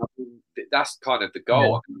dude, think, yeah, I mean, that's kind of the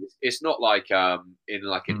goal. I mean, it's not like in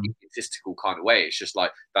like an egotistical kind of way. It's just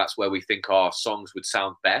like that's where we think our songs would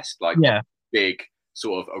sound best, like on yeah, a big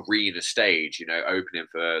sort of arena stage, you know, opening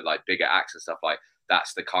for like bigger acts and stuff. Like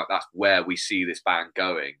that's where we see this band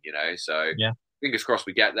going, you know. So yeah, fingers crossed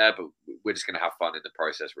we get there, but we're just gonna have fun in the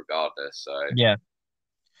process regardless. So yeah.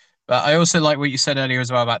 But I also like what you said earlier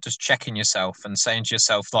as well about just checking yourself and saying to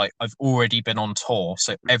yourself, like, I've already been on tour,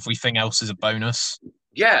 so everything else is a bonus.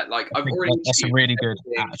 yeah, like I I've think already that's a achieved really good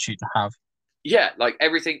everything. attitude to have. Yeah, like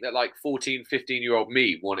everything that like 14, 15-year-old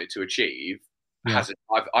me wanted to achieve Yeah, has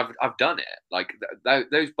I've done it. Like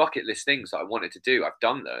those bucket list things that I wanted to do, I've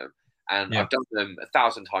done them, and yeah, I've done them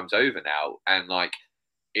 1,000 times over now. And like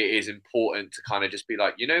it is important to kind of just be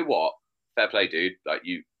like, you know what, fair play, dude. Like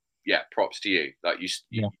yeah, props to you. Like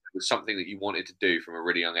yeah. it was something that you wanted to do from a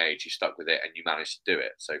really young age. You stuck with it and you managed to do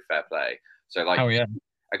it. So fair play. So like, Oh yeah,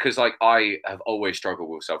 because like I have always struggled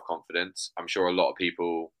with self confidence. I'm sure a lot of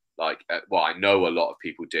people like, well, I know a lot of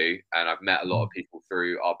people do, and I've met a lot of people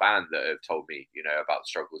through our band that have told me, you know, about the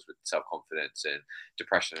struggles with self confidence and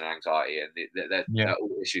depression and anxiety, and yeah, they're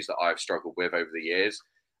all issues that I've struggled with over the years.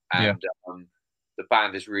 yeah, And the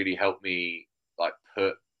band has really helped me like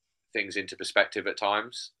put things into perspective at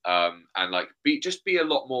times, and like be a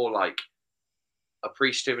lot more like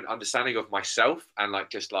appreciative and understanding of myself, and like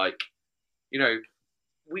just like, you know,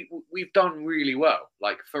 we've done really well.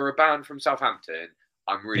 Like for a band from Southampton,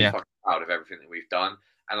 I'm really yeah, fucking proud of everything that we've done.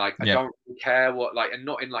 And like I yeah, don't really care what like, and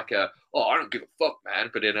not in like a, oh, I don't give a fuck, man,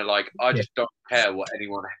 but in a like, I yeah, just don't care what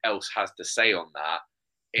anyone else has to say on that.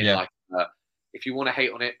 In yeah, like if you want to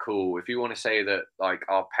hate on it, cool. If you want to say that like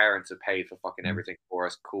our parents have paid for fucking everything for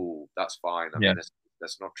us, cool. That's fine. I yeah, mean,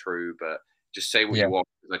 that's not true, but just say what yeah. you want,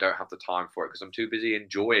 because I don't have the time for it, because I'm too busy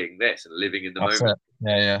enjoying this and living in the That's moment. it.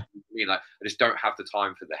 Yeah, yeah. I mean, like I just don't have the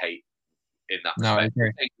time for the hate in that No, I respect. I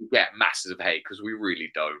agree. think we get masses of hate because we really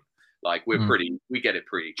don't. Like Mm, we get it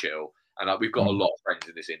pretty chill, and like we've got a mm, lot of friends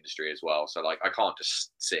in this industry as well. So like I can't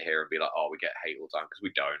just sit here and be like, oh, we get hate all the time, because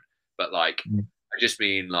we don't. But like mm. I just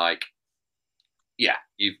mean like, yeah,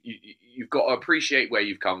 you've got to appreciate where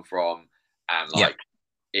you've come from, and Yeah, like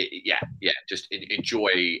yeah, just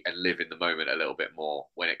enjoy and live in the moment a little bit more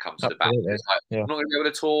when it comes to the band. absolutely. It's like, Yeah. I'm not going to be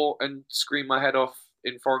able to tour and scream my head off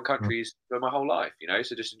in foreign Mm. countries for my whole life, you know.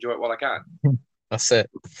 So just enjoy it while I can. That's it.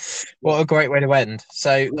 What a great way to end.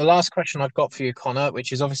 So the last question I've got for you, Connor,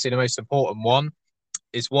 which is obviously the most important one,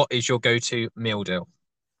 is what is your go-to meal deal?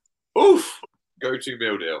 Oof, go to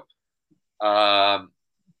meal deal.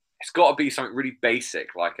 It's got to be something really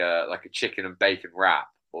basic, like a chicken and bacon wrap,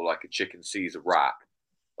 or like a chicken Caesar wrap.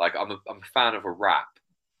 Like I'm a fan of a wrap. I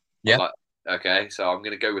Yeah. like, okay, so I'm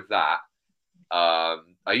gonna go with that. I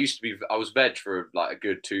was veg for like a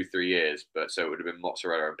good 2-3 years, but so it would have been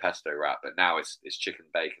mozzarella and pesto wrap. But now it's chicken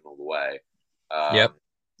bacon all the way. Yep. Um,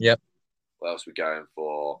 Yep. what else are we going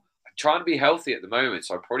for? I'm trying to be healthy at the moment,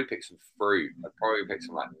 so I'd probably pick some fruit. I'd probably pick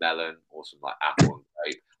some like melon or some like apple and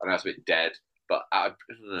grape. I know that's a bit dead, but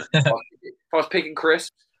if I was picking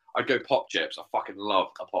crisps, I'd go pop chips. I fucking love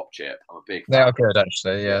a pop chip. I'm a big They fan. are good,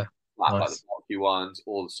 actually. Yeah. Like the Nice. barbecue ones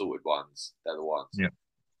or the salted ones. They're the ones. Yeah.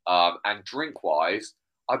 And drink wise,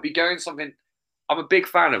 I'd be going something. I'm a big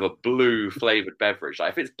fan of a blue flavored beverage.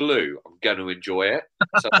 Like if it's blue, I'm going to enjoy it.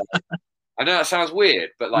 So I know that sounds weird,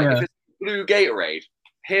 but like if Yeah. it's blue Gatorade,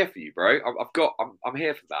 here for you, bro. I'm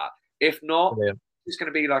here for that. If not, Brilliant. it's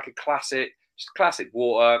going to be like a classic, just classic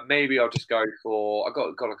water. Maybe I'll just go for.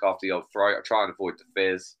 Got to look after the old throat. I try and avoid the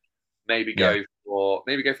fizz. Maybe Yeah. go for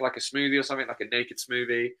like a smoothie or something, like a naked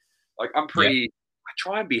smoothie. Like I'm Yeah. pretty. I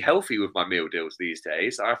try and be healthy with my meal deals these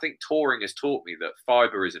days. I think touring has taught me that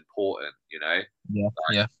fiber is important. You know, Yeah. like,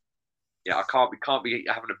 Yeah. yeah, we can't be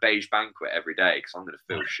having a beige banquet every day because I'm going to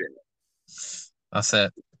feel shit. That's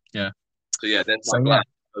it. Yeah. So yeah, that's So my yeah,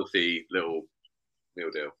 healthy little meal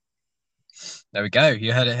deal. there we go.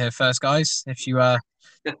 You heard it here first, guys. If you want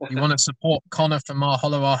to support Connor from our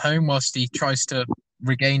Hollow Our Home whilst he tries to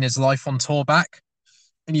regain his life on tour back,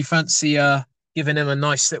 and you fancy giving him a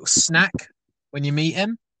nice little snack when you meet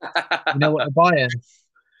him, you know what to buy him.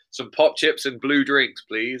 Some pop chips and blue drinks,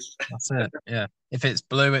 please. That's it. Yeah. If it's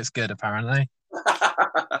blue, it's good, apparently.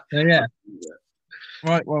 So yeah.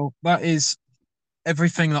 Right. Well, that is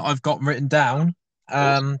everything that I've got written down.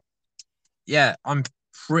 Awesome. Yeah, I'm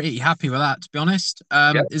pretty happy with that, to be honest.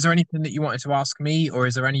 Yeah. Is there anything that you wanted to ask me, or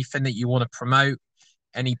is there anything that you want to promote?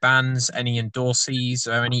 any bands, any endorsees,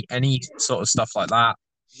 or any sort of stuff like that?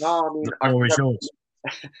 No, I mean, The floor is yours.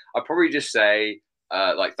 I'd probably just say,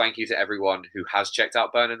 like, thank you to everyone who has checked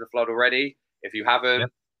out Burn in the Flood already. If you haven't, Yep.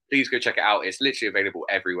 please go check it out. It's literally available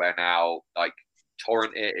everywhere now. Like,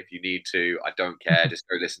 torrent it if you need to. I don't care. Just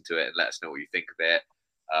go listen to it and let us know what you think of it.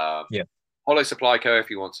 Yeah. Hollow Supply Co. if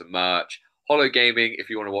you want some merch. Hollow Gaming if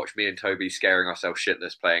you want to watch me and Toby scaring ourselves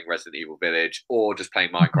shitless playing Resident Evil Village or just playing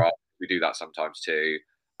Minecraft. We do that sometimes too.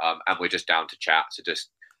 And we're just down to chat. So just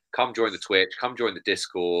come join the Twitch, come join the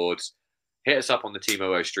Discords, hit us up on the Team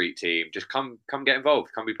OO Street team. Just come get involved.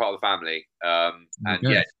 Come be part of the family. And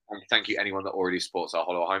yeah, thank you anyone that already supports our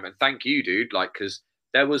Hollow Home. And thank you, dude. Like, because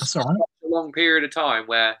there was such a long period of time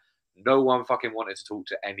where no one fucking wanted to talk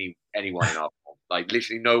to anyone in our home. Like,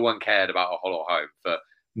 literally no one cared about our Hollow Home for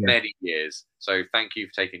many years. So thank you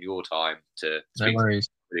for taking your time to speak. No worries.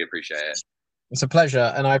 Really appreciate it. It's a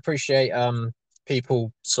pleasure, and I appreciate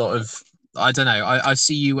people sort of. I don't know. I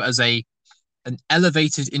see you as an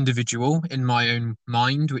elevated individual in my own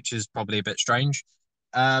mind, which is probably a bit strange.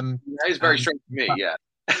 That is very strange to me.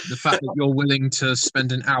 The fact that you're willing to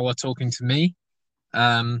spend an hour talking to me,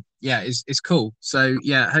 is cool. So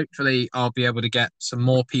yeah, hopefully I'll be able to get some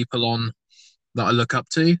more people on that I look up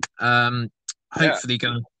to. Hopefully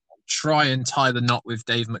going to try and tie the knot with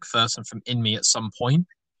Dave McPherson from InMe at some point.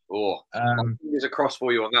 Oh, there's a cross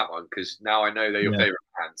for you on that one because now I know they're your favorite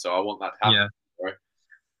band, so I want that to happen. Yeah. Right?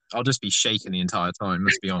 I'll just be shaking the entire time.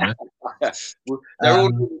 Let's be honest. They're all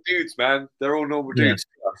normal dudes, man. They're all normal dudes.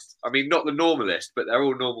 I mean, not the normalist, but they're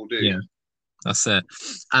all normal dudes. Yeah, that's it.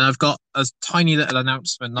 And I've got a tiny little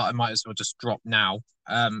announcement that I might as well just drop now.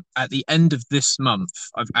 At the end of this month,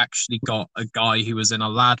 I've actually got a guy who was in a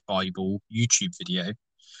Lad Bible YouTube video.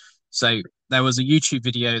 So there was a YouTube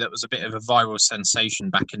video that was a bit of a viral sensation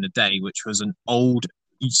back in the day, which was an old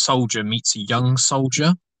soldier meets a young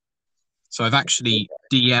soldier. So I've actually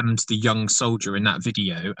DM'd the young soldier in that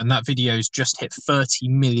video, and that video's just hit 30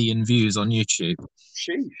 million views on YouTube.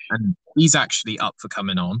 Sheesh. And he's actually up for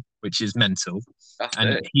coming on, which is mental. That's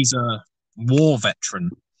he's a war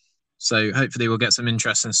veteran. So hopefully we'll get some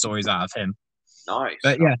interesting stories out of him. Nice.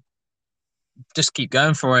 But yeah, just keep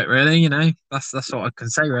going for it, really. You know, that's what I can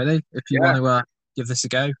say, really. If you want to give this a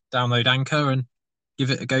go, download Anchor and give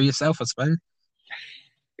it a go yourself, I suppose.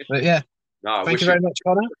 But yeah, thank you very much,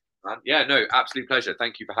 Connor. Yeah, no, absolute pleasure.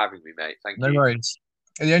 Thank you for having me, mate. Thank you. No worries.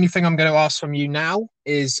 The only thing I'm going to ask from you now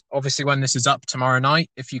is, obviously, when this is up tomorrow night,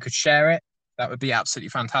 if you could share it, that would be absolutely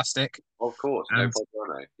fantastic. Of course, no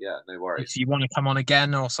problem. Yeah, no worries. If you want to come on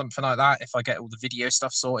again or something like that, if I get all the video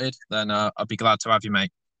stuff sorted, then I'll be glad to have you,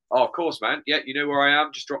 mate. Oh, of course, man. Yeah, you know where I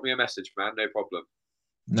am. Just drop me a message, man. No problem.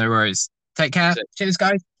 No worries. Take care. Cheers,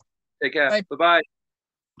 guys. Take care. Bye. Bye-bye.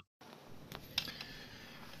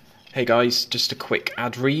 Hey guys, just a quick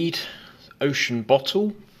ad read. Ocean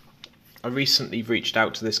Bottle. I recently reached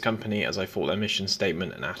out to this company as I thought their mission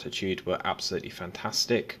statement and attitude were absolutely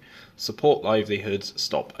fantastic. Support livelihoods,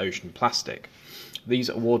 stop ocean plastic. These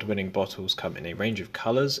award-winning bottles come in a range of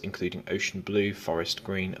colours, including ocean blue, forest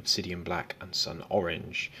green, obsidian black and sun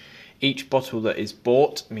orange. Each bottle that is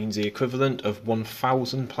bought means the equivalent of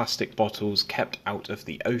 1,000 plastic bottles kept out of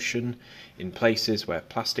the ocean in places where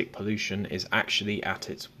plastic pollution is actually at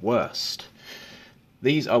its worst.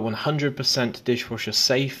 These are 100% dishwasher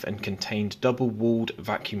safe and contain double-walled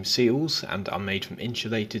vacuum seals and are made from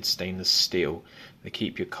insulated stainless steel. They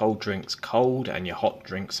keep your cold drinks cold and your hot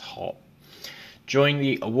drinks hot. Join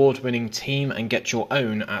the award-winning team and get your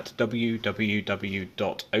own at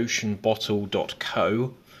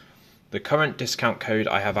www.oceanbottle.co. The current discount code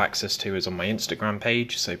I have access to is on my Instagram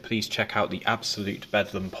page, so please check out the Absolute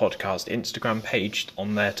Bedlam Podcast Instagram page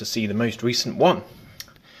on there to see the most recent one.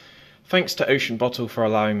 Thanks to Ocean Bottle for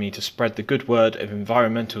allowing me to spread the good word of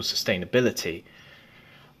environmental sustainability.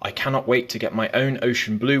 I cannot wait to get my own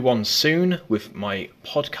ocean blue one soon with my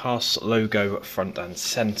podcast logo front and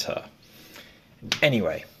centre.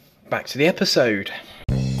 Anyway, back to the episode.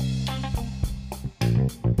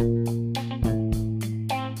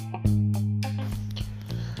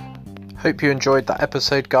 Hope you enjoyed that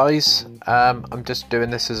episode, guys. I'm just doing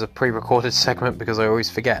this as a pre-recorded segment because I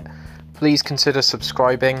always forget. Please consider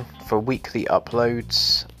subscribing for weekly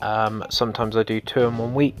uploads. Sometimes I do 2 in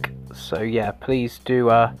 1 week. So yeah, please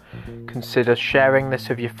do consider sharing this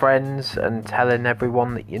with your friends and telling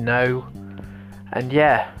everyone that you know. And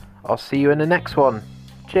yeah, I'll see you in the next one.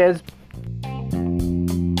 Cheers.